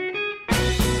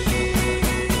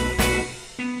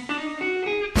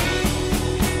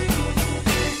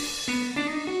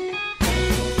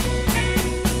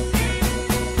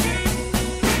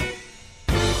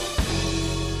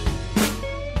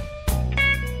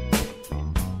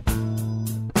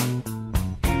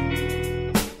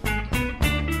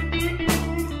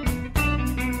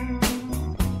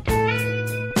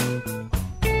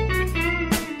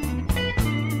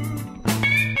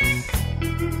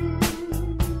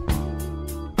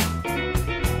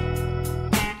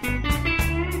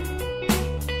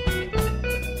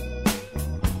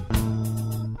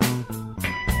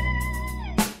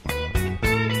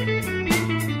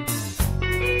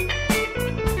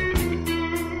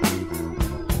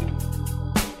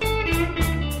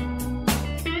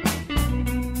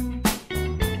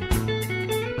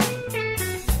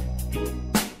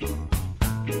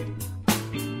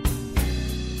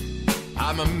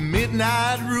 I'm a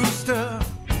midnight rooster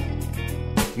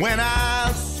when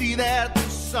I see that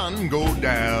sun go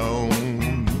down.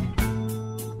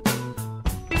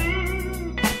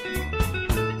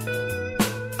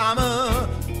 I'm a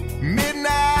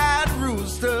midnight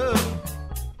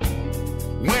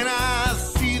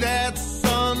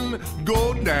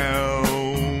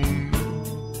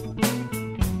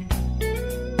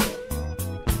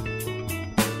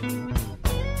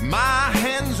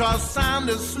friends are sound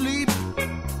asleep,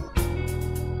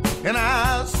 and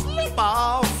I slip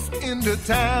off into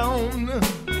town.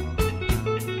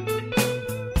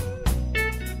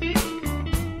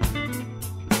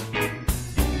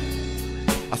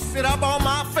 I sit up on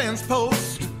my fence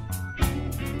post,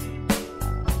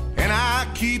 and I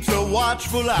keeps a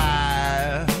watchful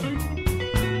eye.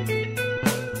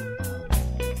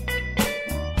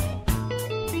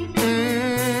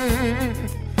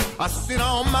 I sit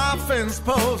on my fence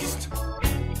post,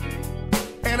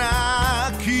 and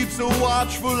I keeps a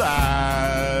watchful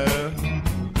eye.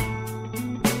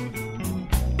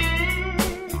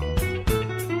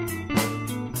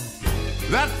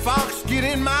 That fox get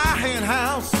in my hen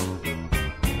house,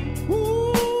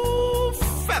 ooh,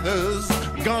 feathers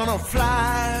gonna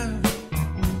fly.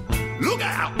 Look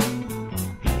out!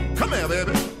 Come here,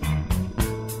 baby.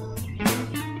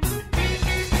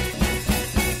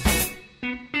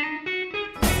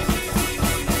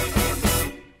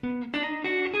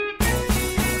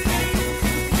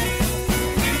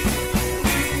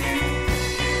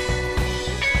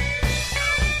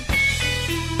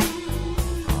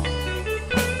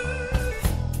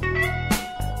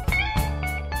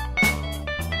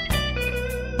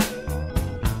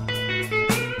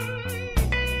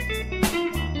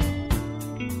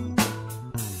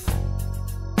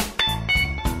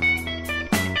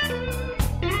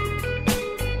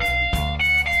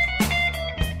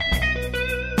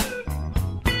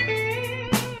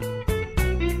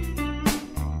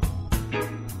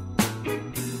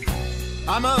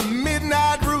 I'm a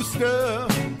midnight rooster.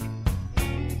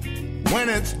 When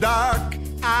it's dark,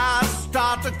 I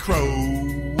start to crow.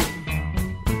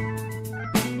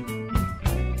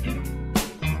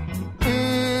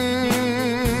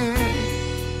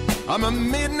 I'm a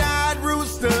midnight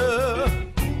rooster.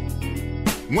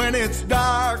 When it's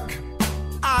dark,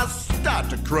 I start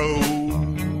to crow.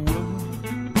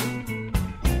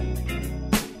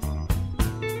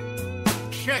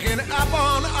 Checking up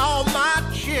on all my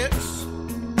chicks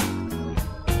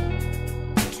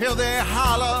till they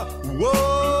holler,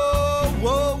 whoa,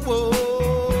 whoa, whoa.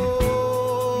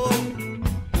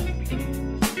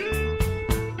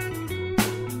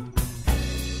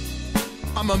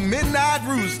 I'm a midnight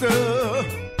rooster,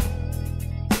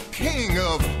 king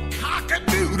of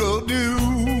cock-a-doodle-doo.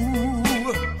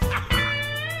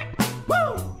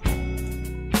 Woo!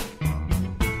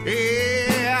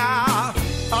 Yeah,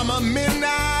 I'm a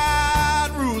midnight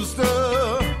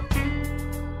rooster,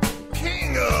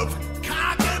 king of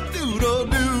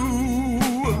cock-a-doodle-doo.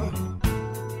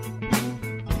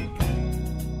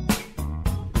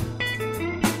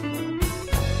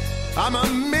 I'm a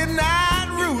midnight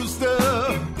rooster,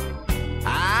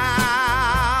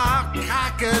 I'll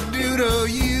cock-a-doodle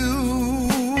you.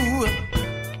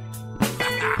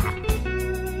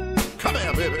 Come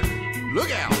here, baby,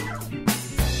 look out.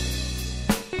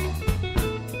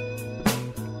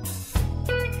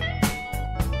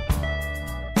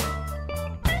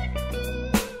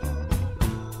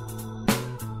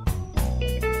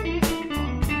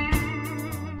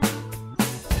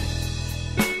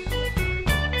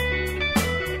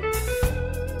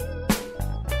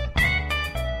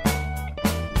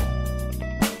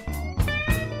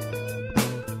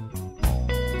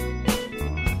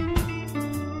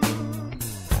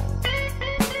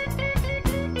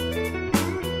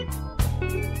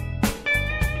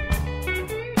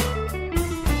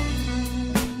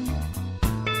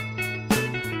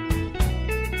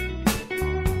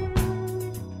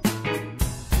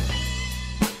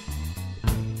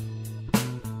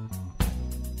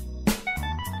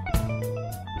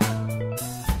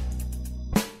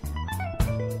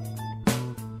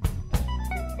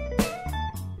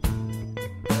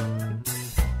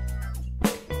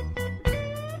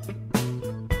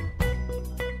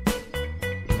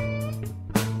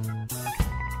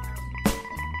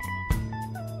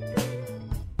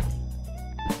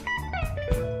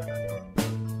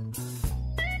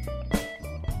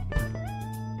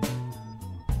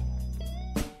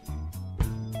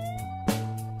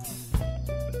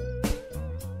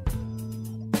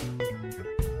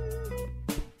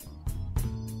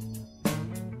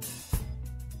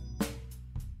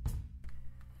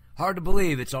 Hard to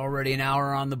believe it's already an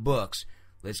hour on the books.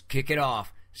 Let's kick it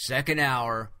off. Second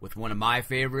hour with one of my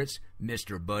favorites,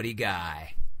 Mr. Buddy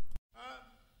Guy. 1,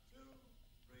 2,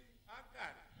 3, I got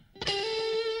it.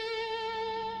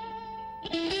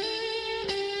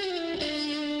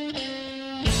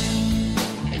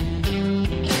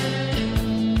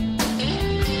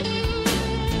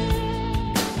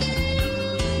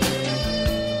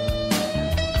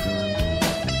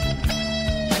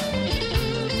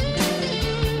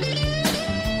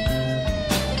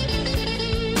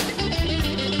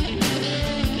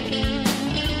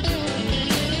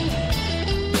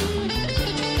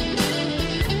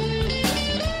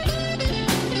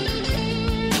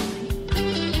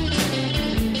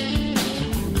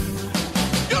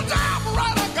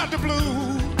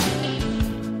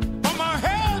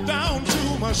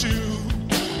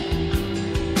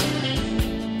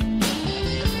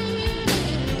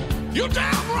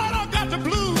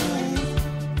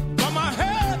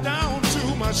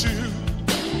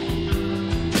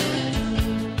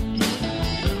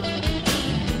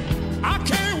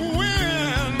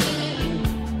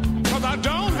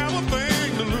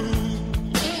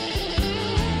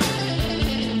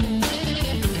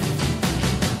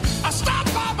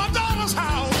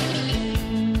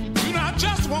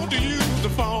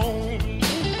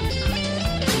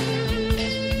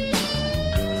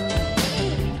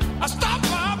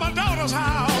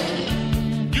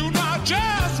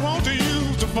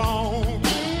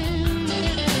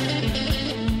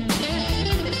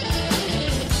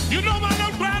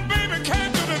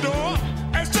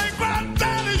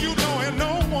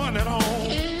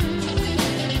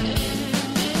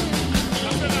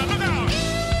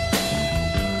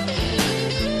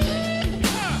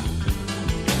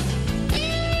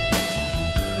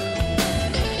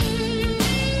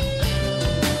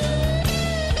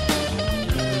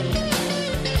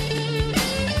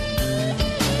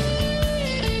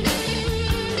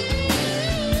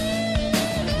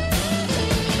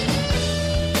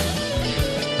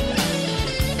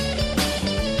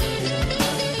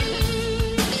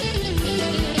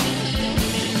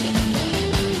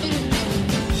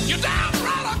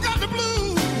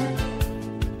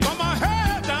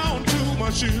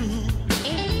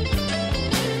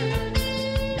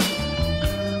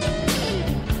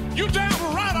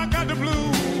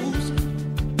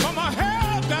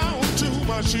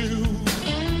 my shoes.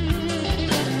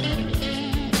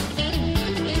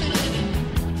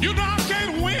 You know I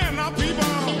can't win now, people,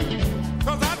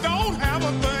 'cause I don't have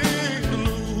a thing to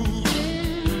lose.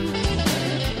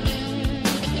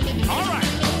 All right.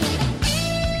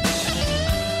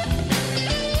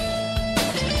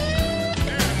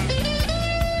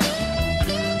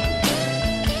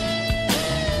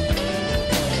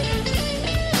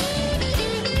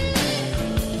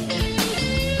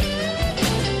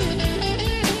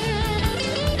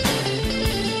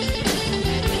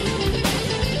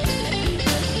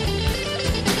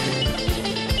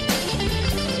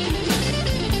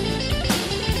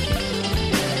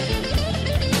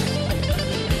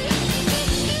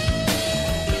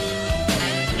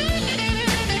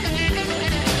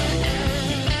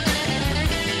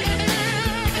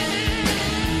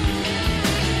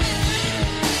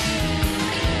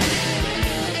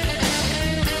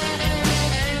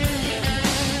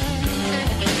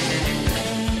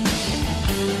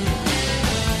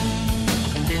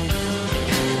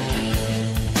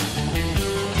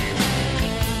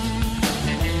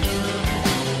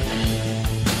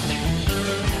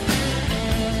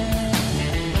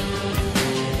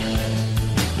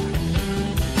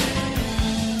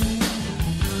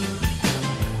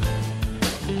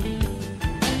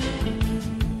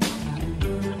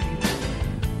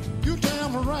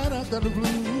 Got the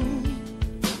blues.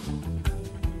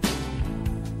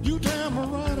 You damn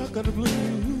right, I got the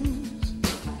blues.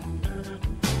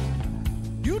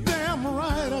 You damn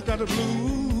right, I got the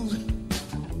blues.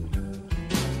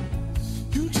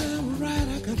 You damn right,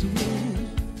 I got the blues.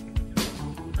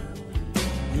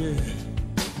 Yeah.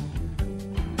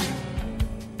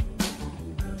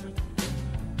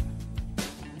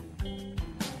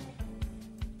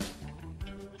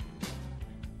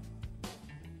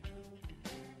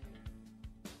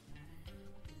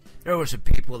 There were some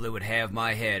people that would have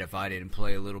my head if I didn't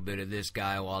play a little bit of this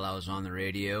guy while I was on the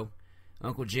radio.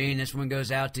 Uncle Gene, this one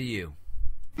goes out to you.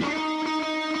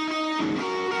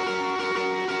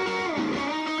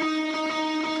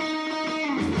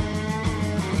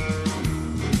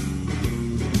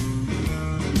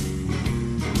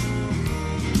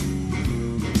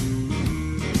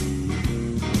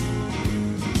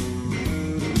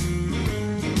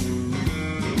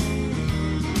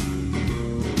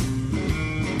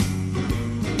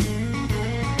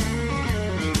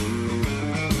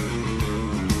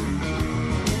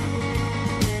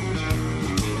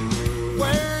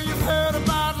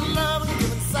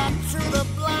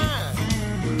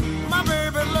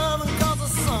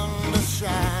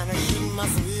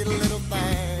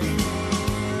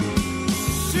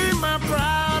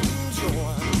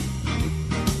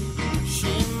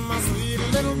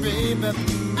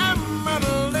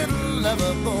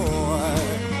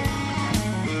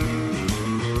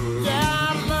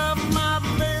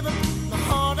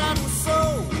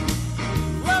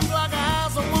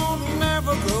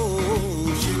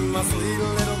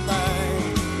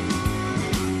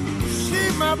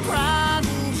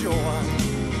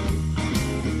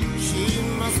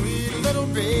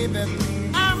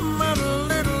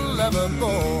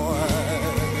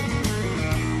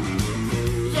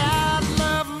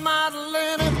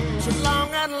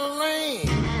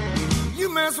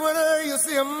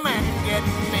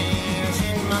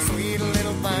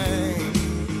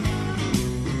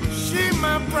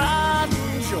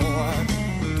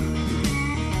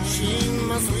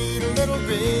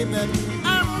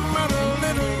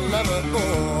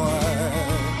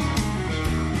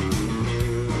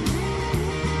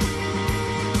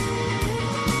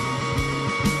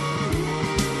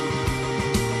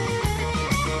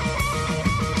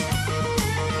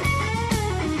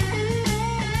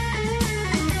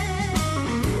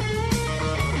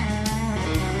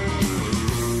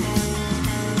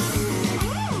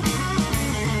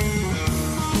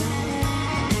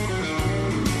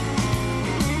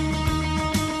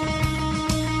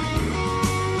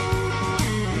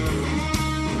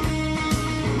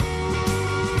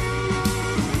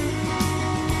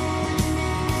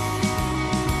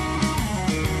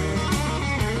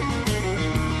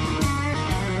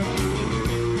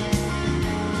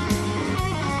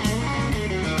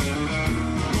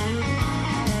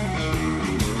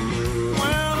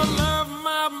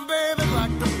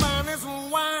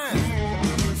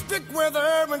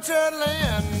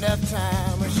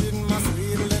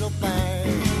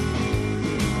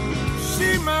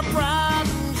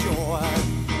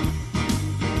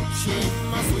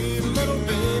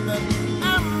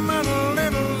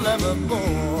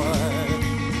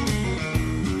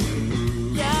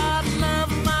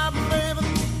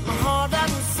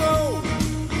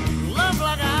 Love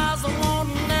like eyes, I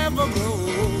won't never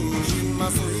grow.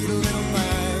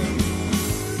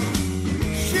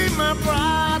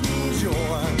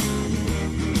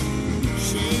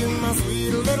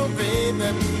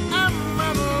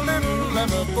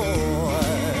 clever boy.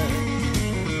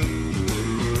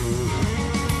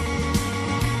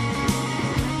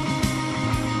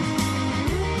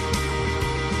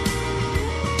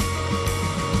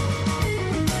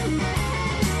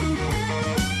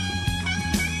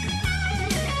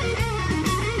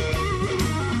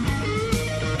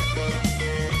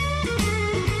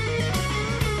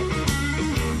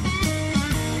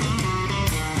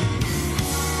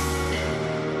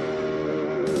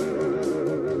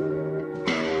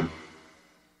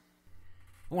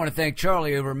 I want to thank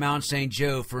Charlie over Mount St.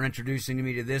 Joe for introducing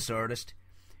me to this artist.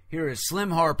 Here is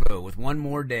Slim Harpo with One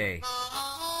More Day.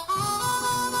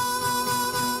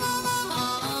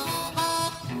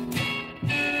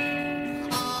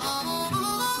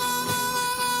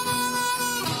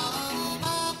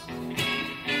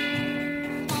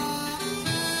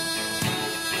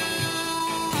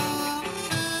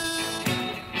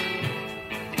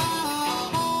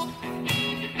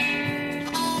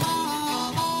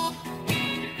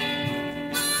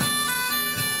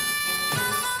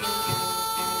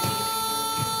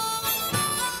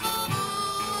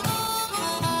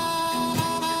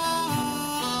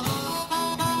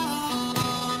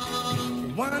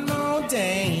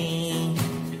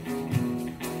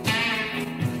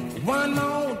 One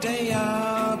more day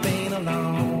of being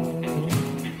alone.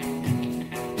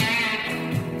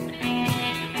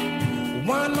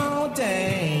 One more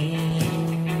day.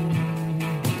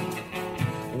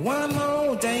 One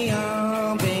more day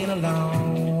of being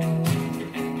alone.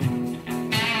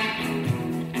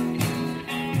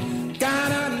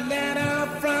 Got a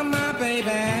letter from my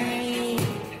baby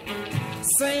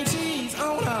saying she's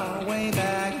on her way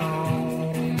back home.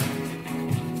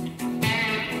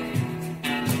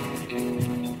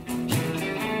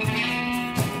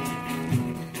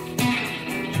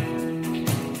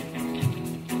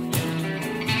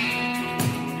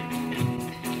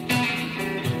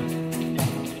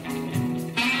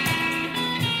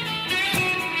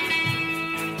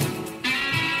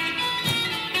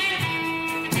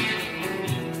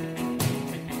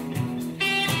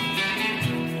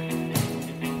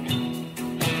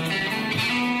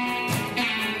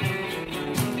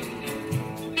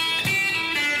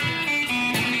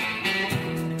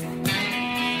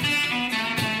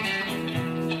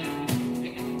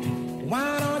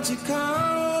 You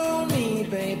call me,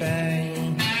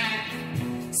 baby,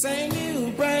 saying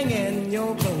you bringing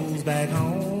your clothes back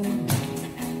home.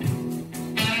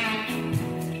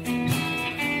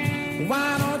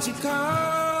 Why don't you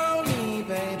call me,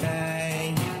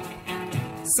 baby,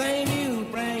 saying you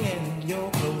bringing your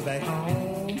clothes back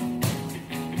home?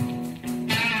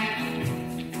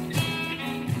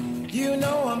 You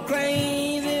know I'm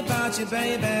crazy about you,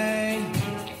 baby,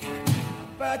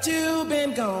 but you've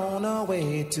been gone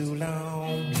away too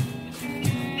long.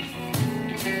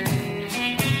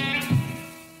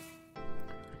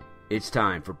 It's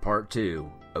time for part 2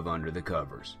 of Under the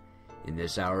Covers. In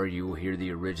this hour, you will hear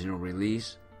the original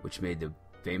release, which made the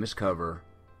famous cover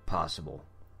possible.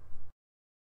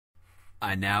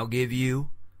 I now give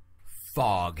you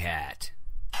Fog Hat.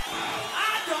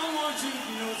 I don't want you to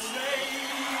know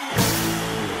slave,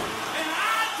 and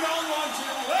I don't want you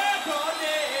to work all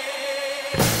day.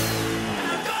 And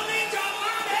I don't need your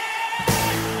money.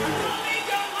 I don't need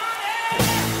your money.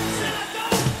 Said I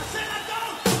don't. Said I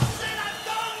don't. Said I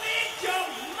don't need your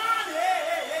money.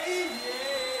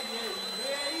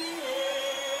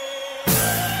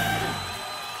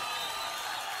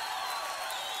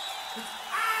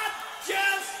 I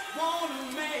just wanna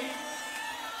make.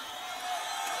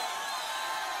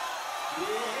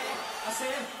 Yeah, I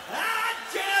said, I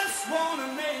just wanna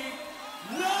make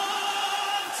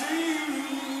love to you.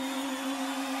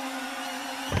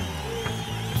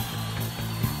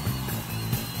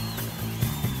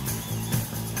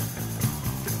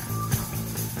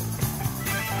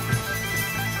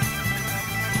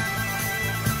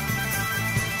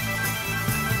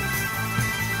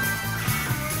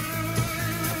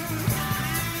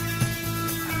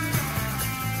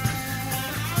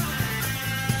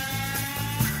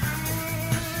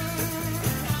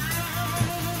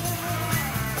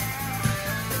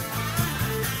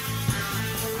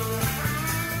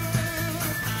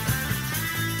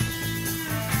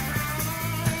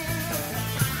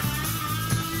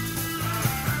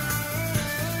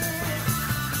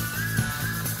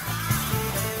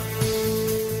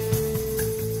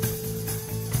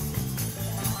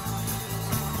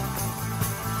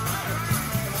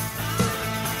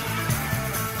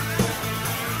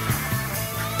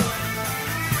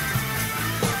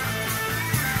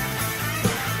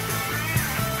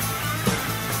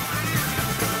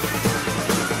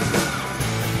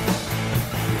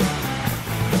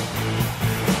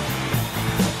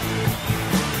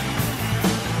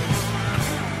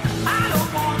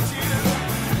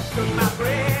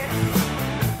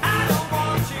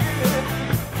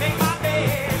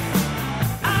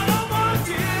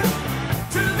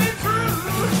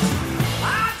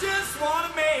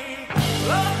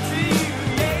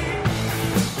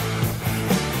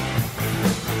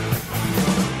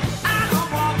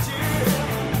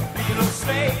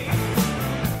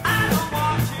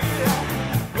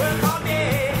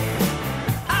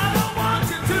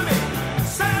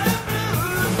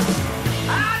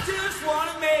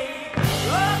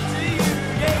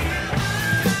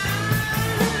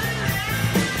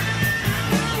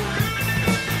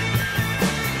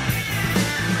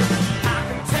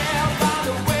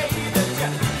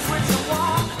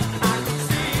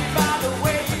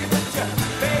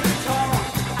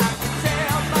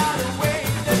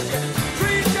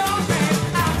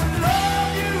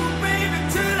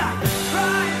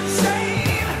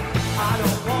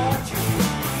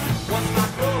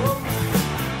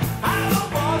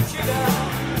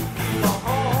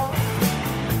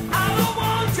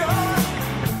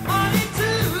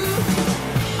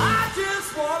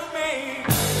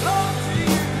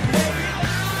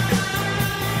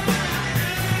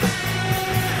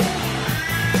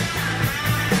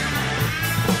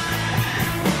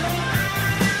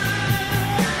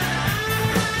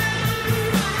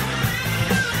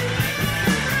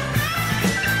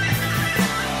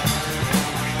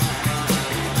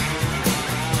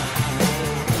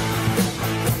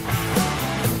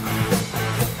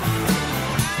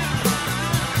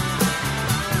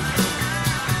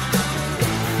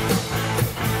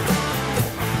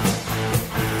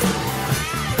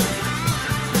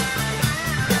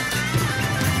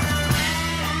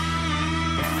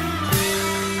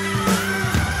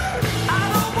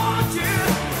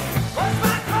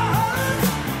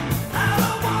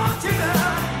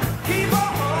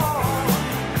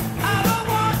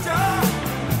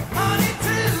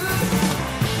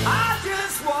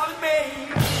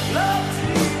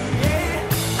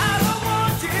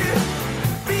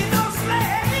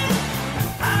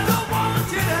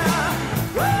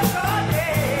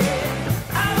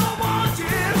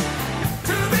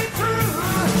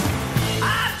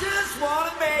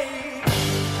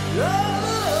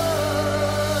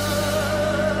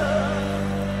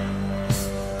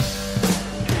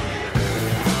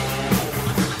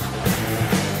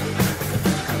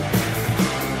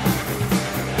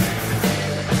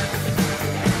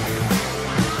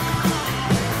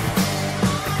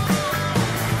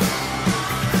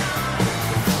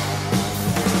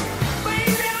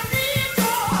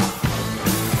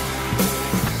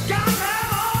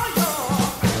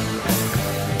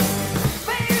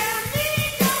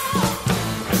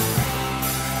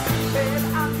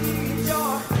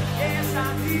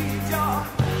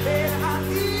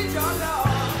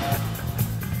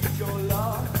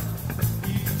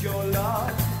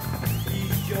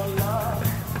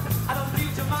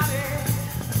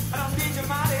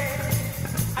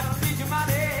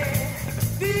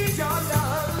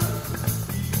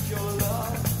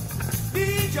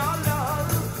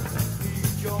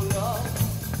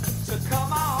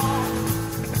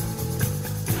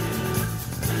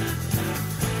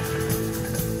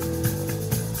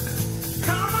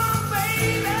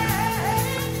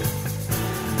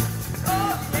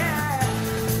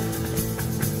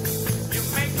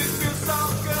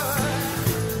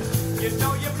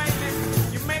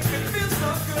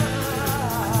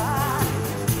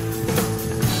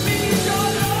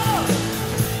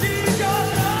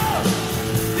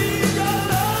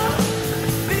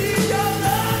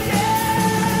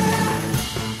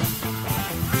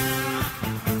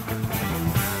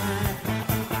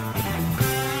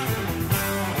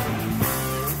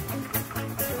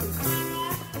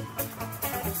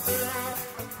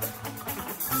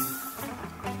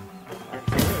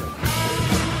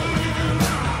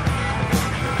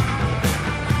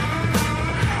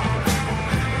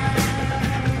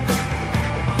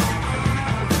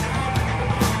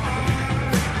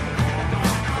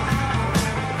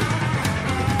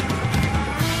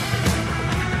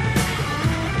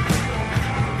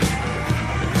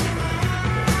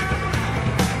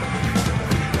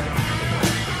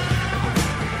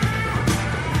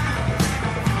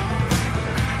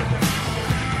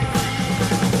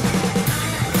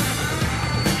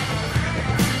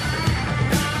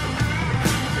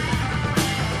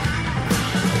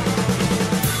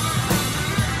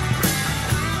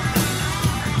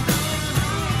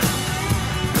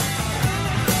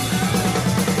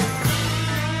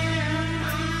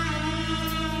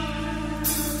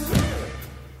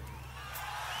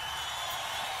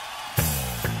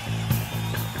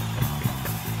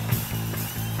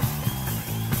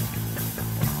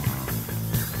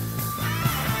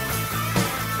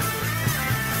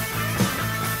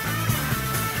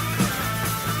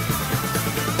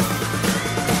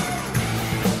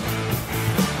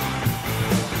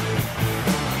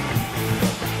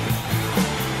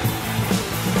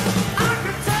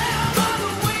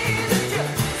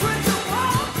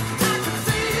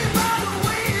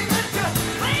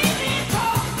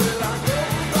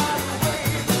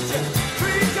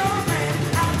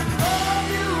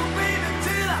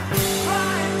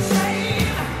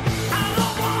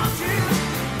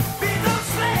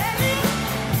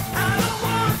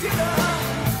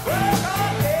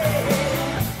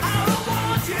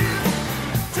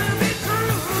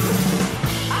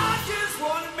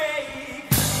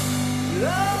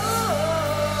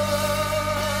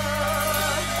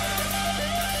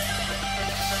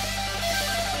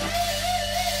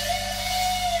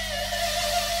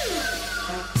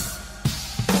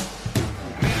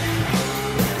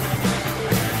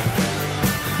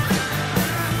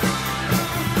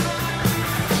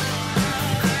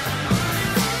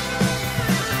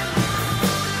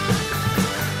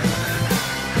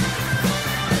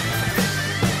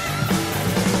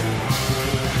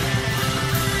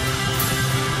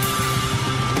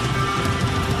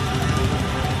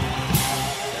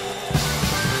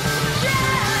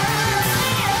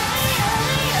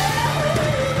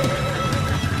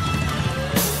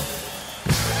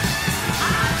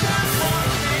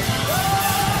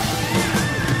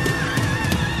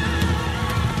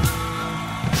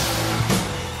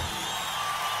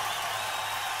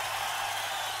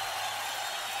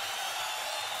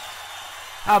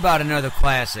 How about another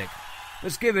classic?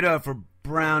 Let's give it up for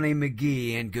Brownie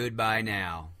McGee and Goodbye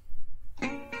Now.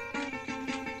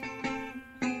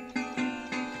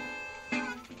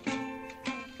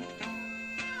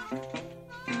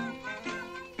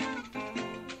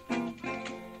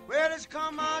 Well, it's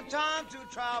come my time to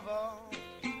travel,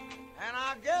 and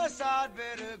I guess I'd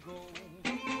better go.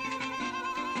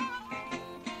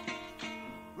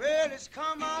 Well, it's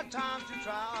come my time to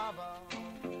travel,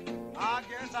 I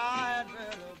guess I'd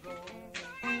better go.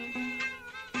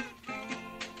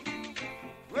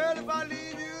 Well, if I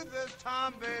leave you this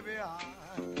time, baby, I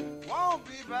won't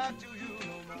be back to you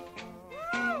no more.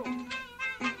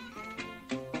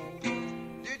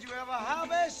 Did you ever have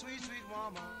a sweet, sweet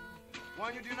woman,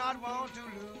 one you do not want to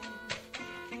lose?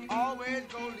 Always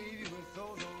go leave you with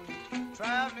those old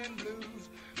traveling blues.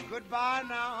 Goodbye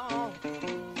now,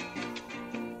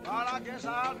 but I guess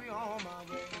I'll be on my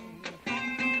way.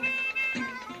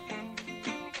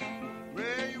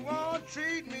 Well, you won't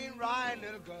treat me right,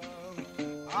 little girl.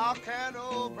 How can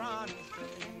old Brownie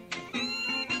stay?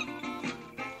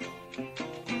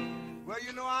 Well,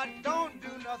 you know I don't do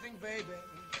nothing, baby.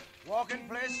 Walk and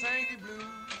play, sing the blues.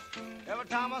 Every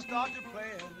time I start to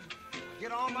play,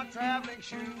 get on my traveling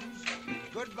shoes.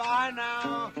 Goodbye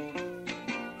now.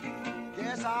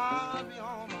 Guess I'll be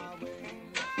on my way.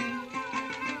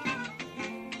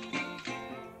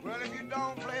 Well, if you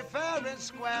don't play fair and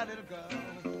square, little girl,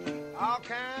 how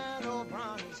can old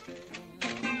Brownie stay?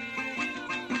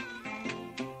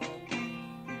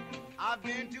 I've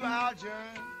been to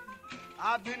Algiers,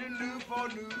 I've been in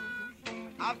Newport News,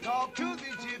 I've talked to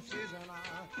the gypsies and I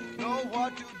know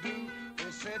what to do.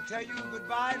 They said tell you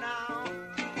goodbye now,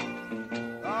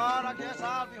 but I guess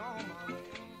I'll be on my way.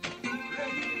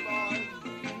 Listen, boys,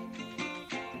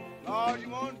 Lord, you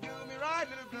won't do me right,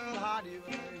 little girl, how do you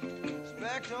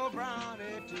expect old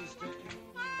Brownie to stay?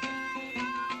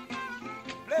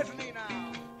 Play for me now.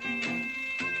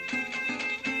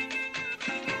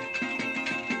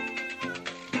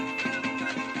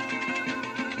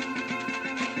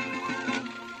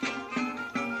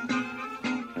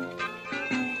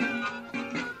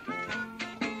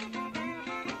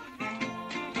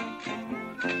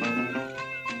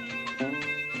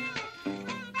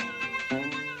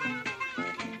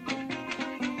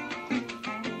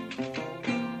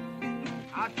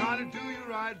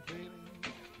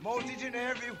 Most each and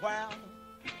everywhere.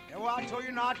 And where I told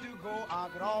you not to go, I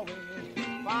could always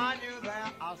find you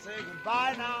there. I'll say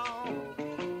goodbye now.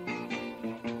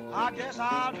 I guess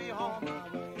I'll be on my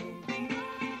way.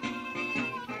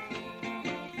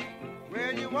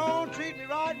 Well, you won't treat me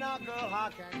right now, girl. How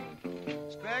can you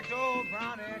expect old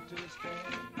Brownie to stay?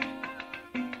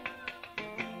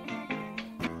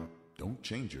 Don't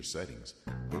change your settings.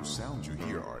 Those sounds you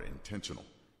hear are intentional.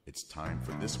 It's time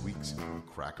for this week's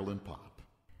Crackle and Pop.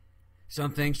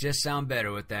 Some things just sound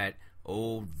better with that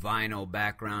old vinyl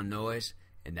background noise,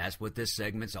 and that's what this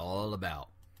segment's all about.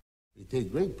 We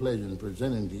take great pleasure in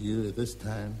presenting to you at this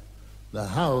time the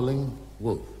Howling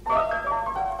Wolf.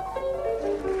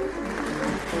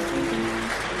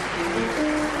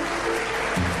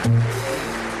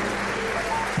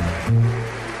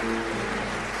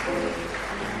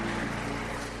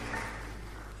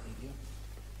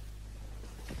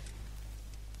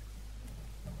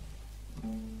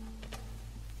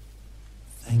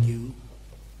 Thank you.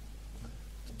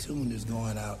 The tune is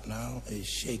going out now. It's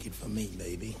Shake It For Me,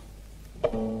 baby.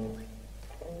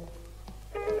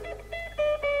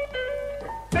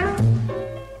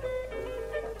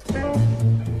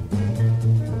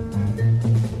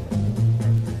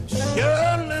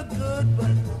 Sure look good,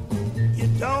 but you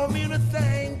don't mean a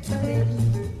thing to me.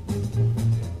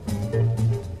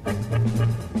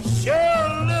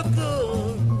 Sure look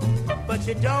good, but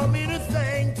you don't mean a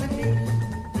thing to me.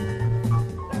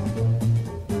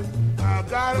 I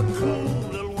got a cool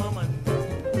little woman,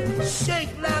 shake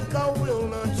like a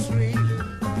walnut tree.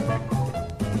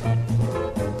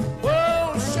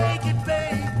 Oh, shake it,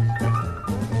 babe,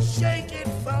 shake it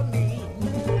for me.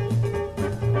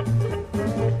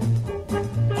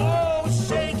 Oh,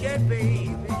 shake it,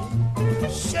 baby,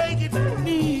 shake it for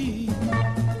me.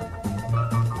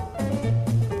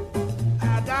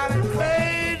 I got a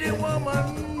crazy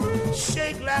woman,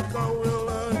 shake like a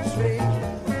walnut tree.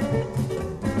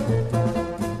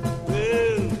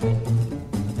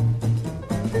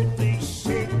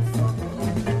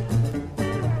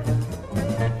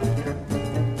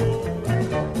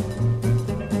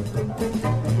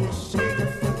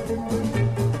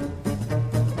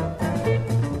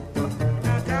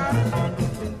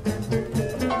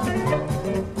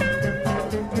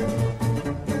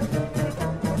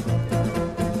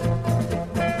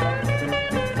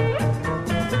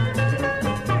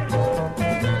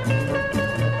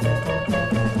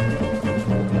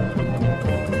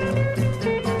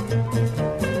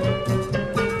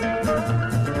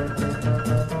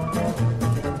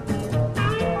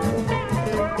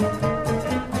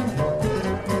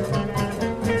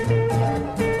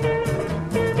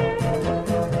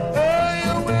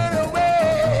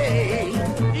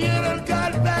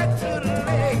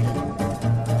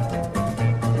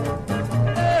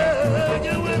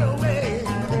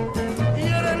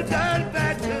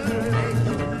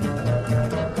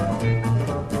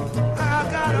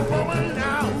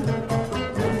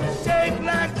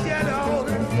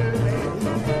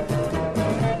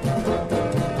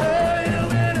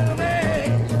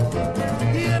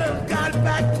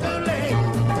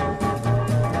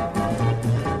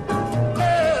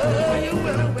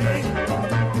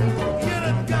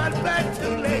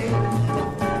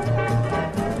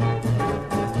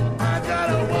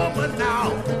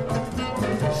 down.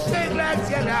 Shake like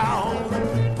you down.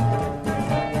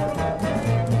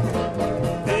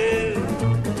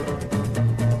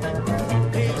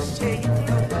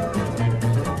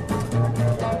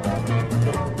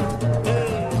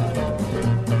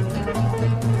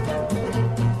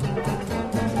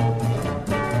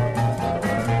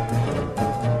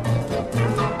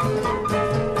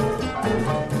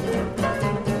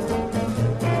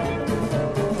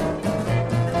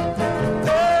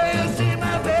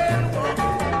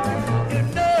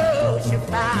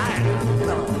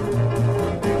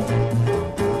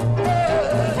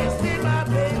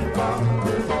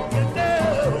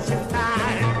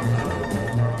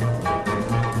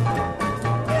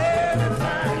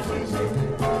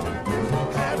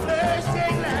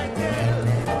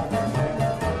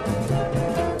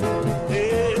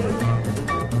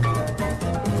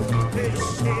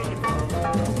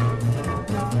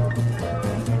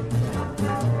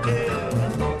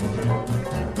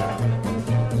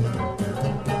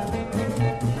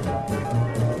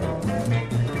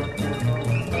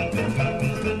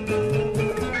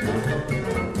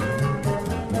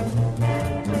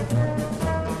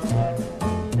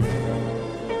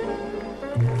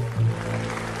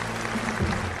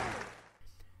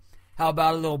 How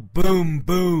about a little boom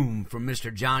boom from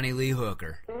Mr. Johnny Lee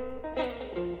Hooker?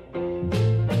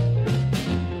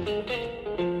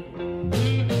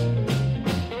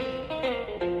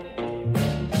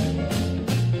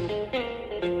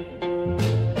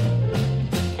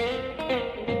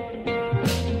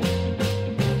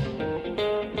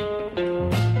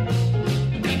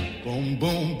 Boom,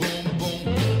 boom, boom, boom.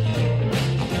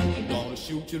 I'm gonna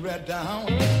shoot you right down,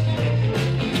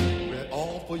 right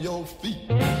off of your feet.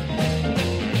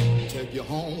 Take you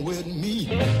home with me,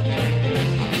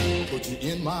 put you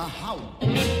in my house.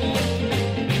 Boom,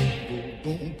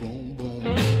 boom, boom, boom.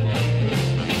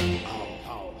 How,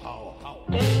 how, how, how.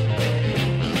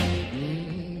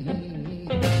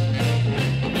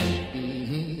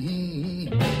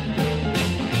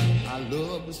 I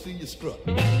love to see you strut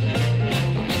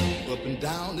up and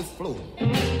down the floor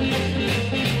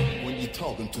when you're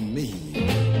talking to me.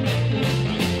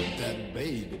 That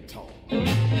baby talk,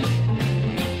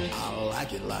 I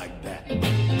like it like that.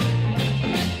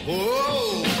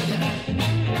 Oh, yeah.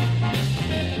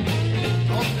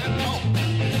 Talk that talk.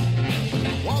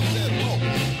 Walk that walk.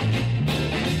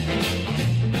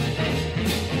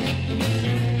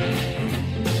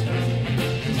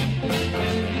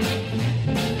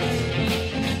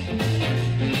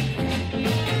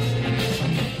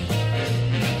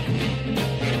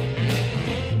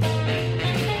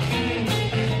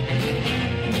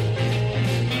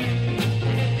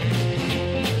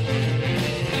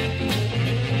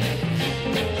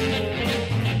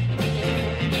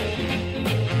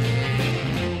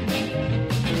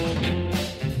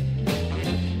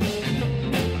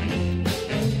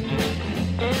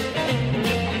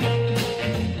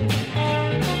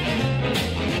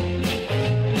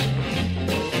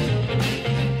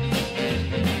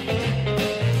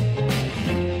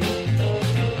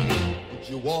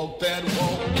 Walk that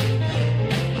walk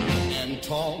and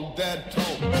talk that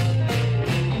talk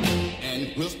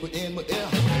and whisper in my ear.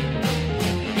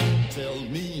 Tell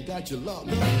me that you love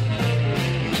me.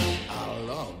 I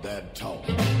love that talk.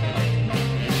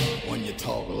 When you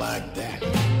talk like that,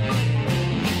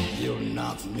 you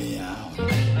knock me out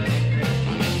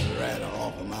right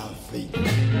off of my feet.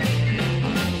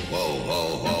 Whoa,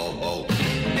 whoa, whoa, whoa.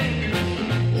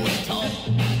 Whoa, talk.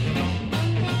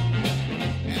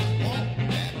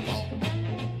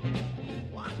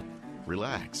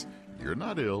 Relax, you're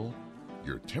not ill.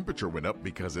 Your temperature went up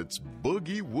because it's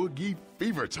Boogie Woogie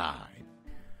fever time.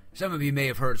 Some of you may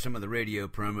have heard some of the radio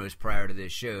promos prior to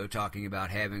this show talking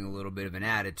about having a little bit of an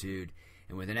attitude.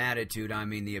 And with an attitude, I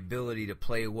mean the ability to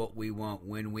play what we want,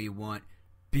 when we want,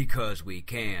 because we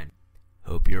can.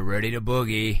 Hope you're ready to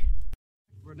boogie.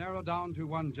 We're narrowed down to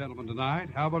one gentleman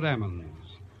tonight, Albert Emmons.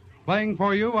 Playing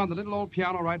for you on the little old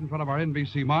piano right in front of our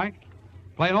NBC mic.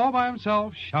 Playing all by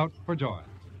himself, Shout for Joy.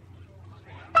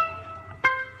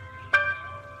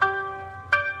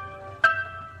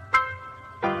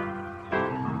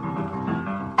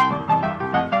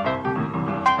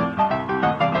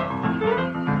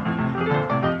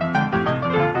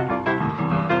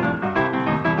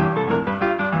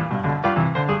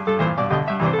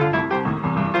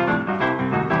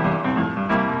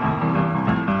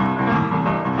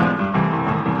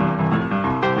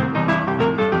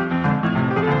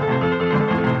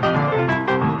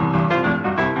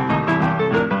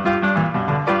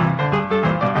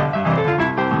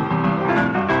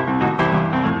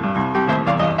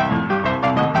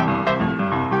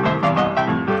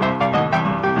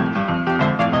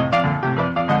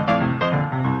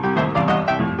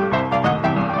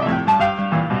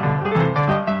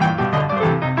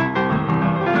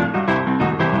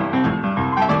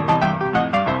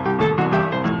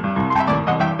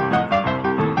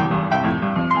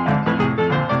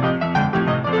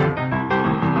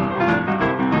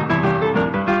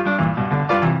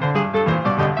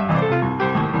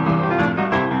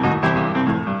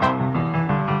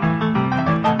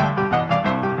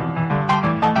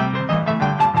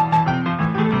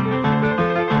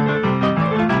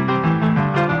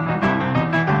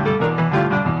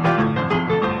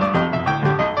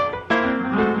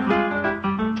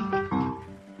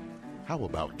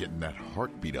 about getting that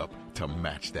heartbeat up to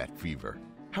match that fever.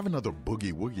 Have another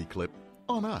Boogie Woogie clip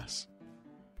on us.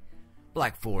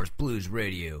 Blackforest Blues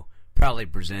Radio proudly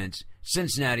presents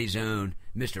Cincinnati's own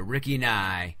Mr. Ricky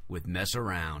Nye with Mess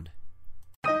Around.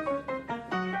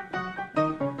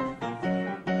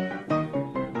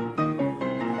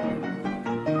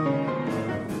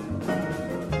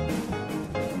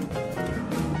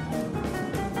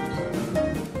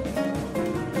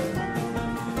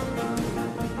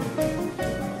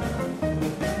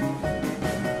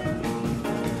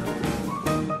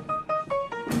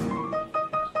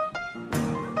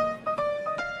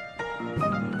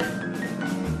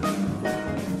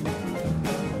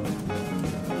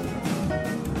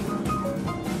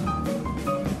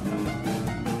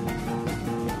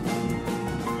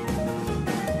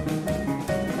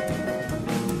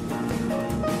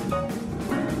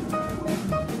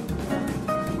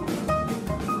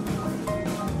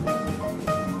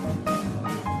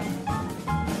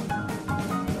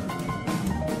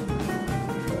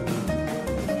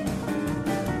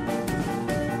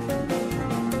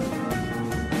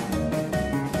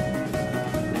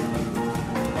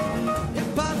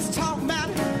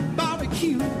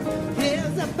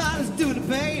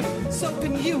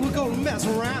 Mess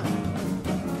around.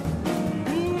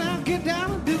 Now get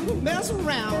down and do the mess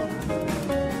around.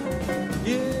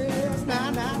 Yes,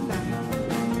 nah.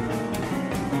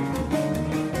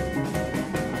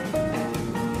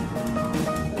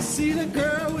 See the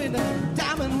girl with a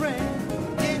diamond ring.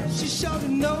 Yeah, she sure to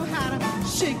know how to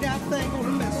shake that thing on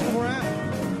the mess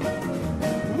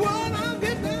around. Well, now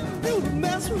get down and do the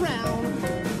mess around.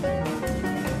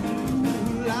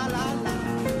 Ooh, la la la.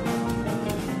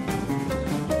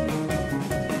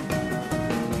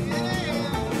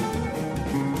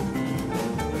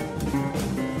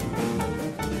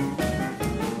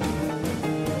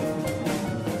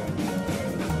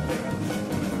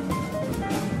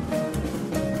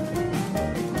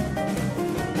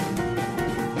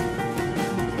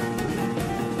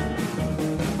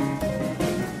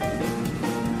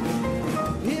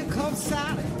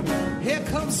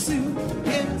 Sue,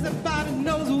 everybody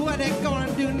knows what they're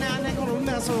gonna do now. They're gonna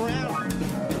mess around.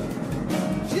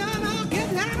 You know,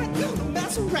 get down and do the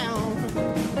mess around.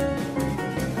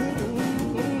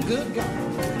 Good God.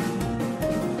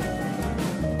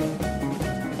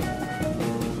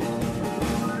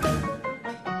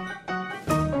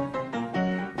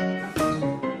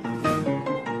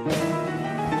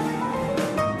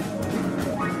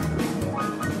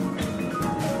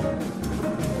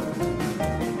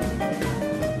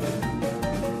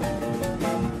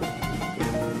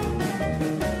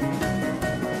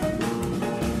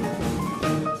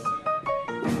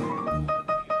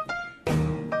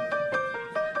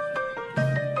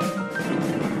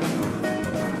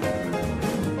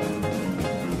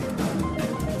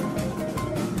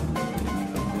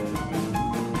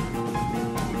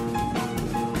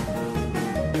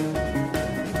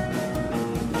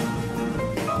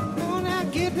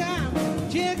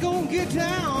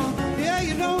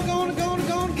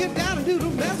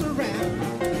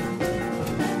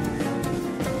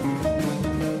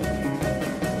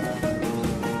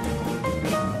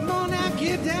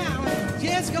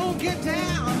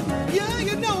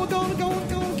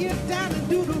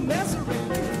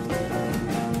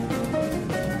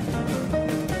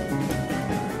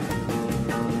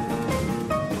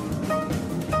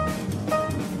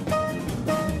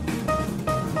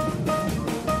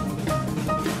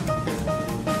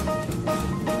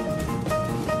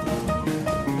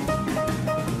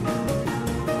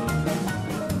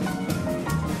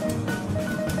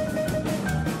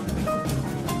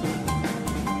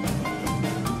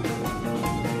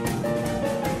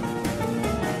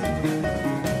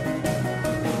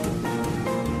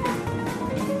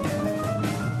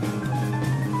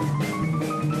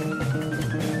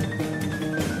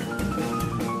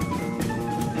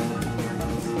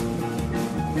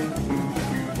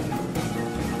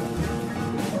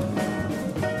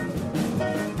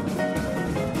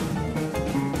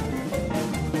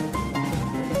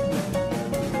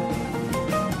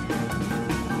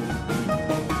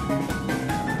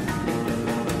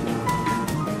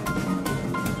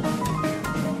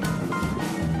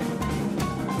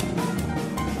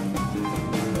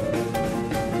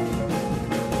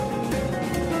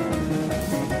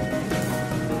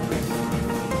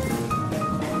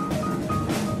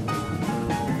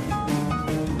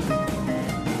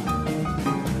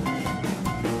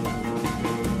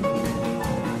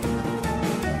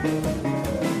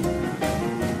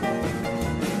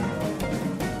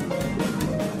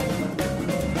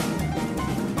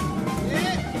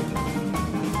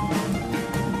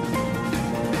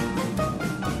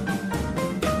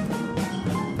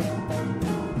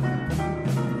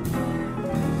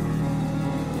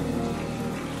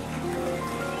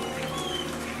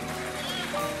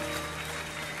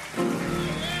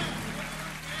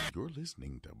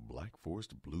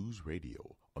 Blackforest Blues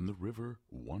Radio on the River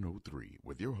 103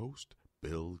 with your host,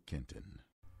 Bill Kenton.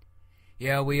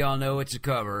 Yeah, we all know it's a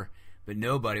cover, but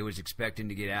nobody was expecting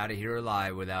to get out of here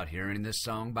alive without hearing this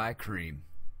song by Cream.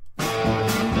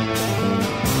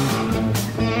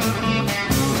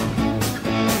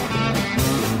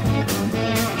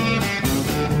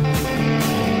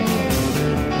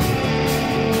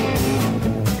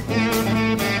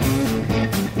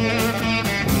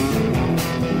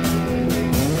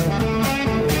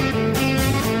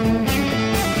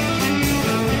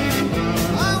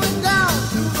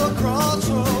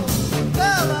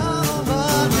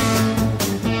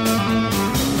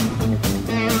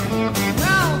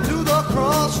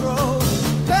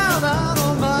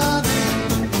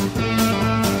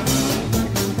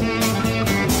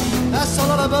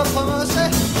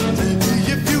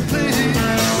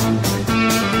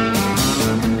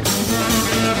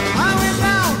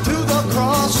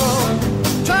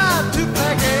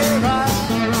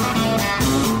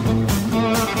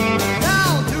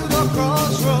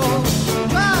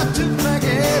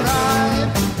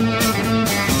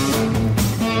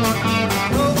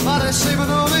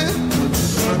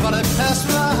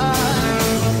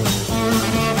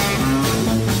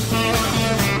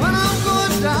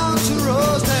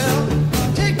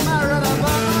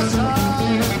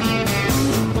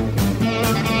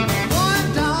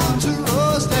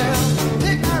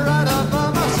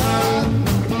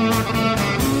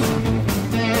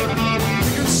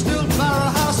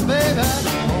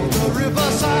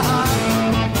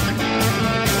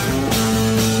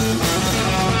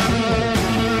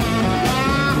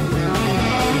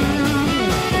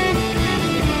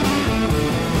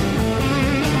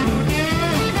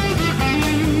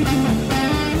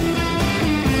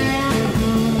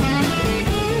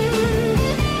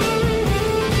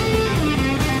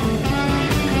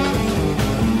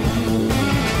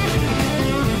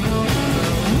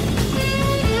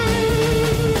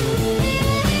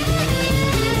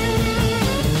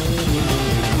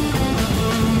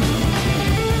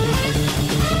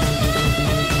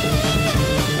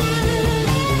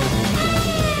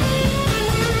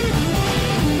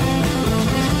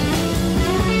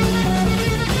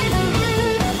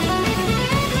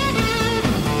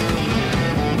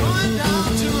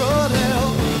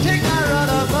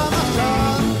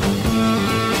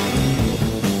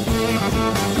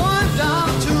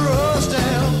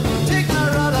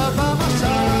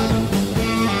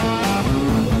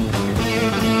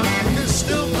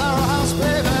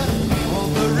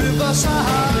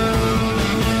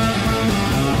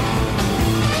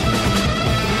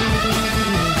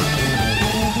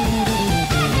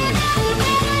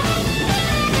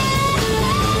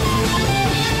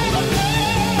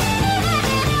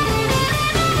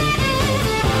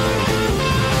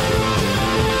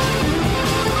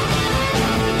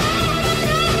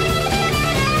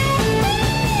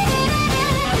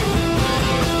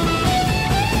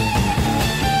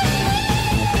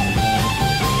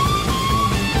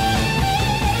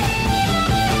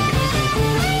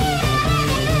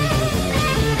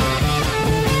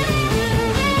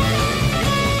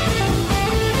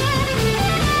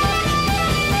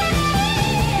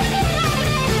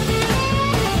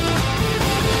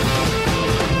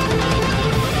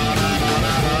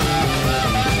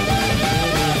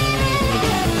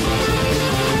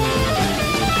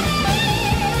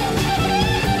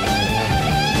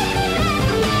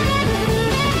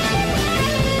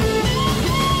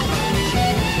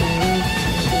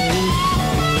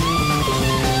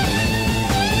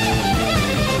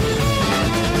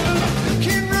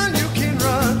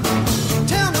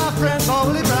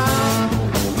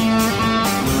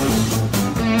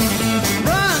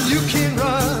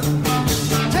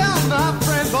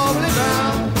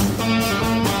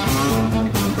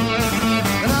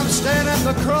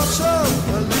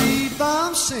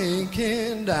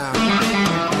 Sinking down.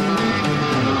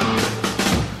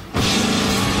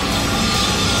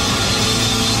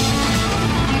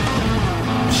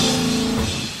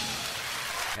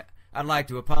 I'd like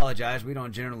to apologize. We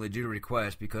don't generally do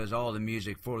requests because all the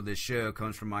music for this show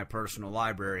comes from my personal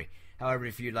library. However,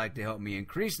 if you'd like to help me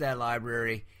increase that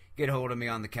library, get a hold of me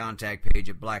on the contact page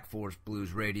at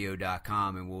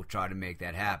blackforestbluesradio.com and we'll try to make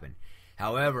that happen.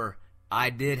 However, I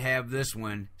did have this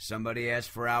one. Somebody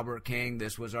asked for Albert King.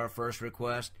 This was our first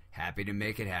request. Happy to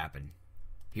make it happen.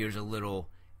 Here's a little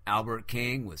Albert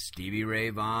King with Stevie Ray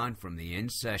Vaughn from the In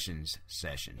Sessions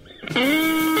session.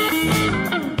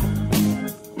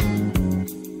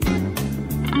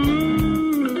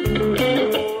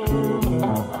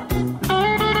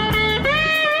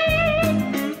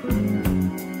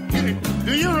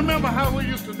 Do you remember how we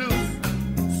used to do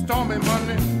Stormy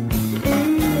Monday?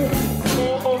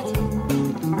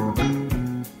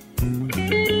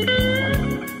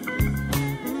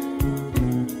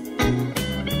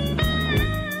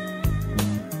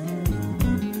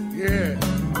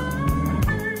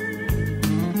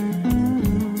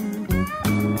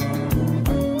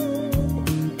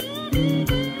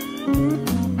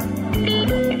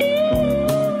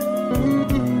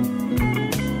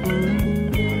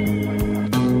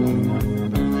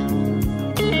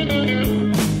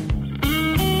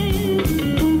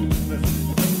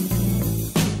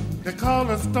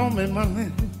 stormy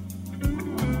Monday.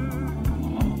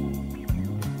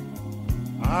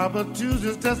 Ah, but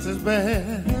Tuesday's just as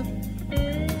bad.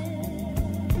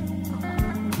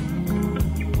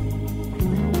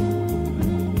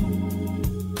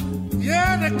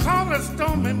 Yeah, they call it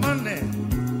stormy Monday.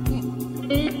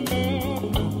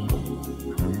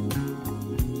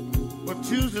 But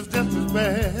Tuesday's just as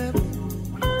bad.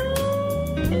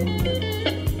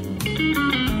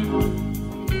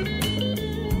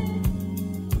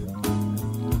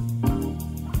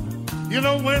 You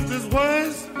know Wednesday's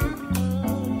worse.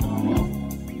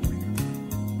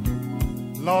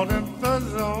 Lord, and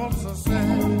Thursday also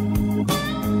sad.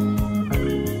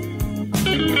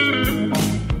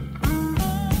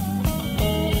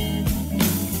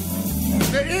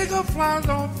 The eagle flies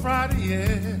on Friday,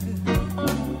 yeah.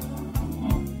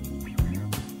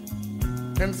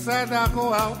 And Saturday I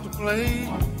go out to play.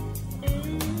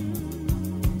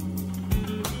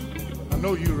 I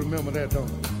know you remember that, don't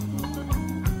you?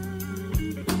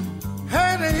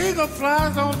 Hey, the eagle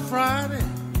flies on Friday.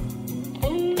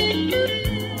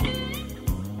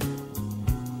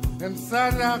 And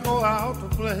Saturday I go out to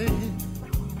play.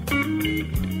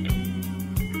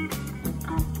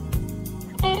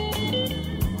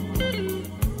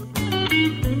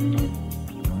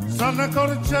 Sunday I go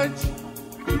to church.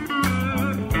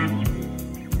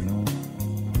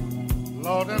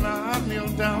 Lord, and I kneel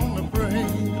down to pray.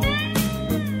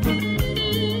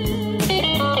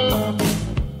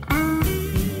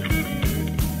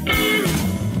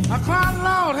 I cried,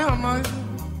 Lord, have mercy.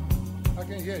 I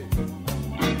can't hear you.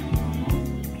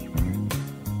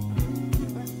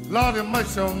 Lord, have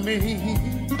mercy on me.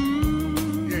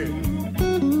 Yeah.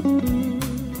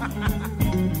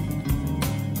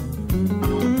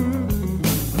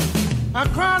 I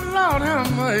cried, Lord, have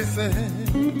mercy.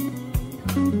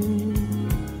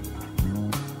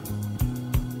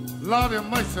 Lord, have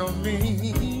mercy on me.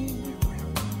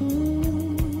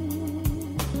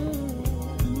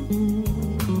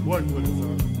 Work with it,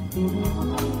 son.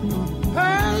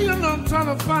 Hey, you know I'm trying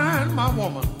to find my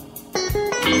woman.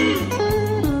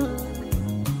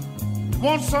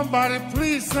 Want somebody,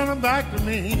 please send her back to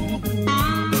me.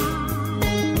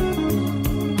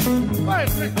 Wait a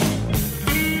second.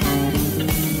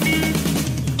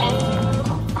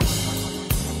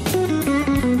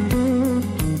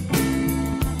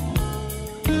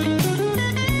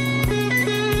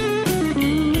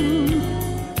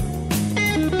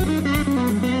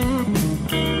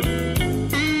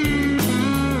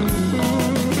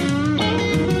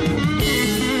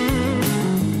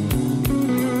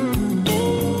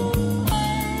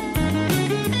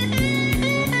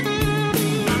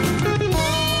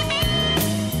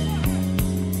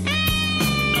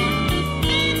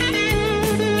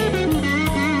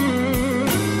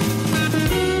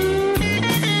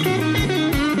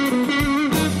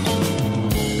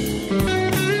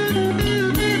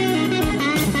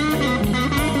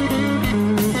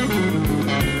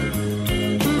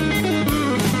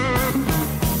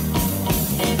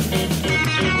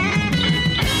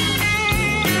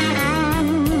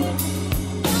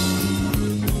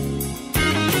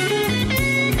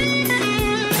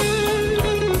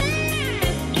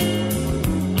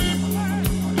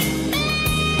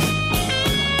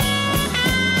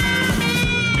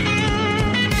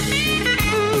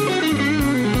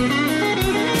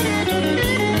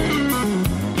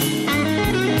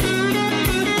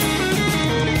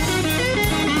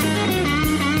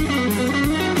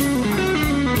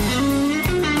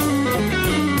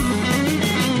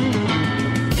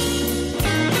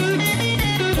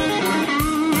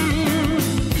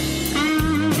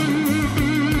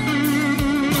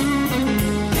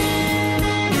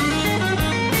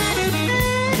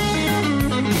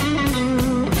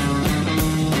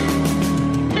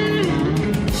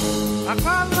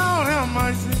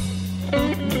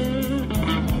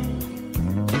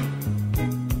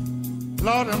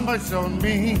 Mercy on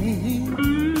me.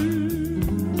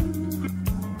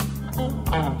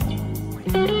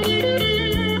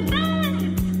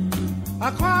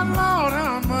 I cried, Lord,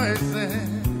 have mercy.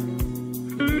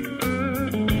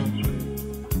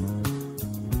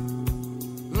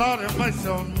 Lord, have mercy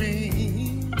on me.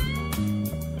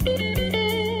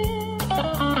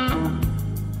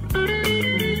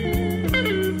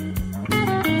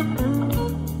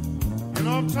 You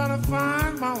know I'm trying to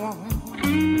find my woman.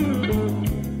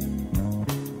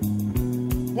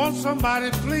 Want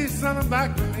somebody, please send her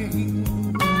back to me.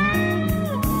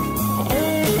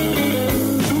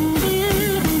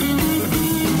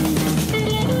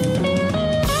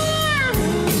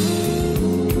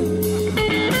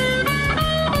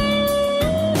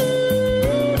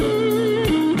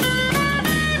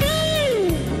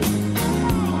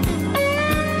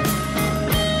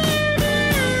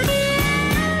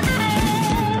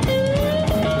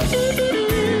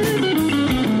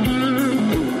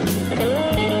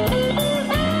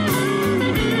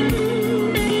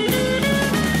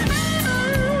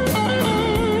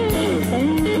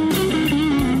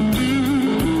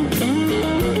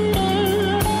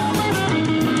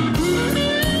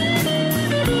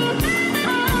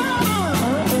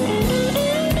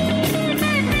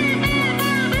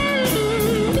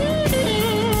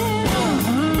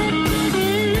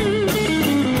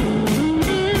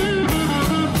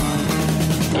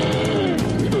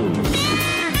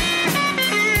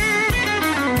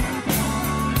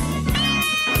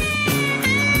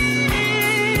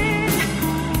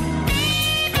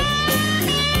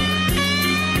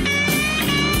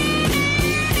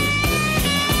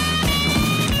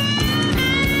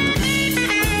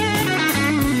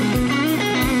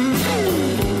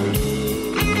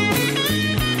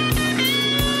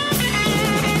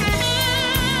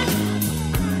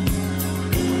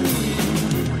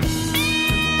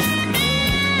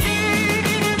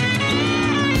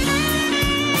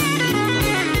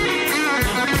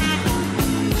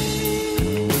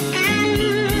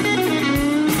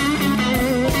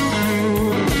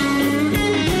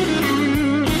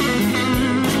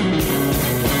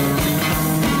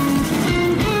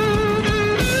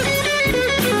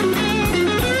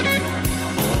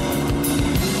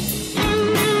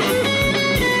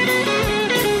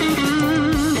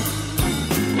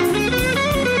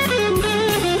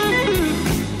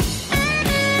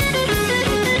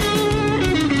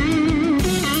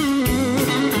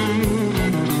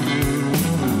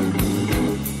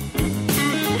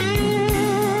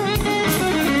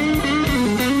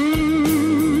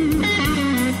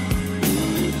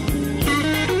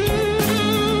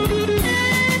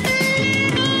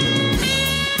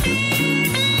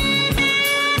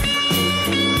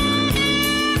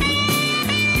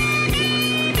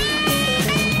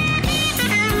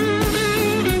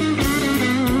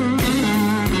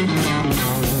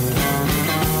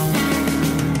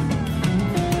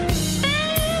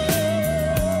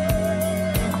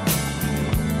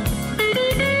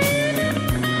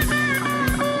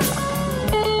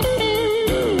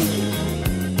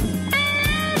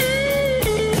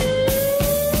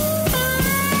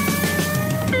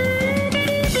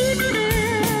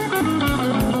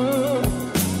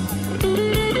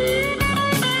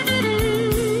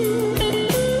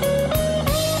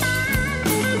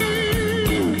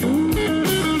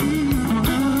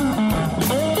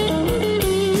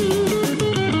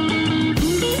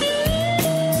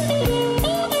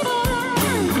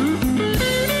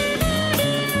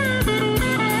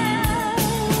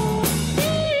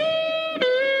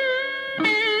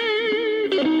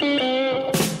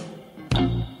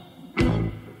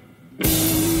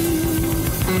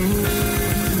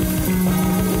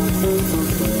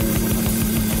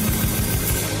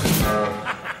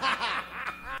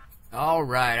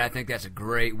 think that's a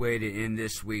great way to end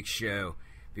this week's show.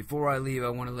 Before I leave, I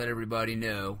want to let everybody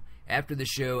know, after the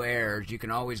show airs, you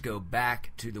can always go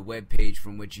back to the webpage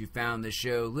from which you found the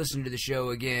show, listen to the show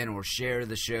again, or share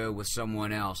the show with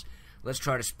someone else. Let's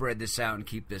try to spread this out and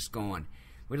keep this going.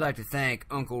 We'd like to thank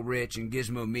Uncle Rich and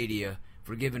Gizmo Media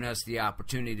for giving us the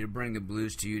opportunity to bring the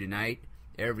blues to you tonight,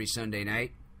 every Sunday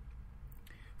night,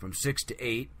 from 6 to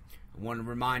 8. I want to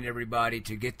remind everybody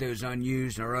to get those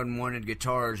unused or unwanted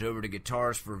guitars over to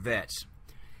Guitars for Vets.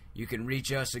 You can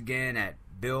reach us again at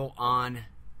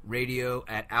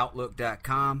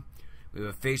billonradio@outlook.com. We have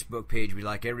a Facebook page. We'd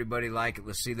like everybody to like it.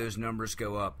 Let's see those numbers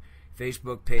go up.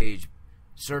 Facebook page.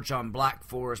 Search on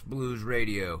Blackforest Blues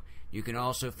Radio. You can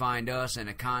also find us and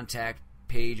a contact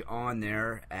page on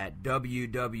there at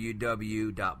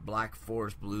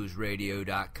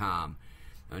www.blackforestbluesradio.com.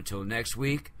 Until next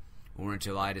week, or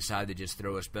until I decide to just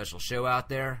throw a special show out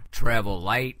there, travel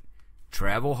light,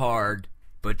 travel hard,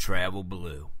 but travel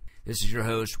blue. This is your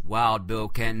host, Wild Bill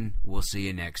Kenton. We'll see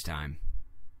you next time.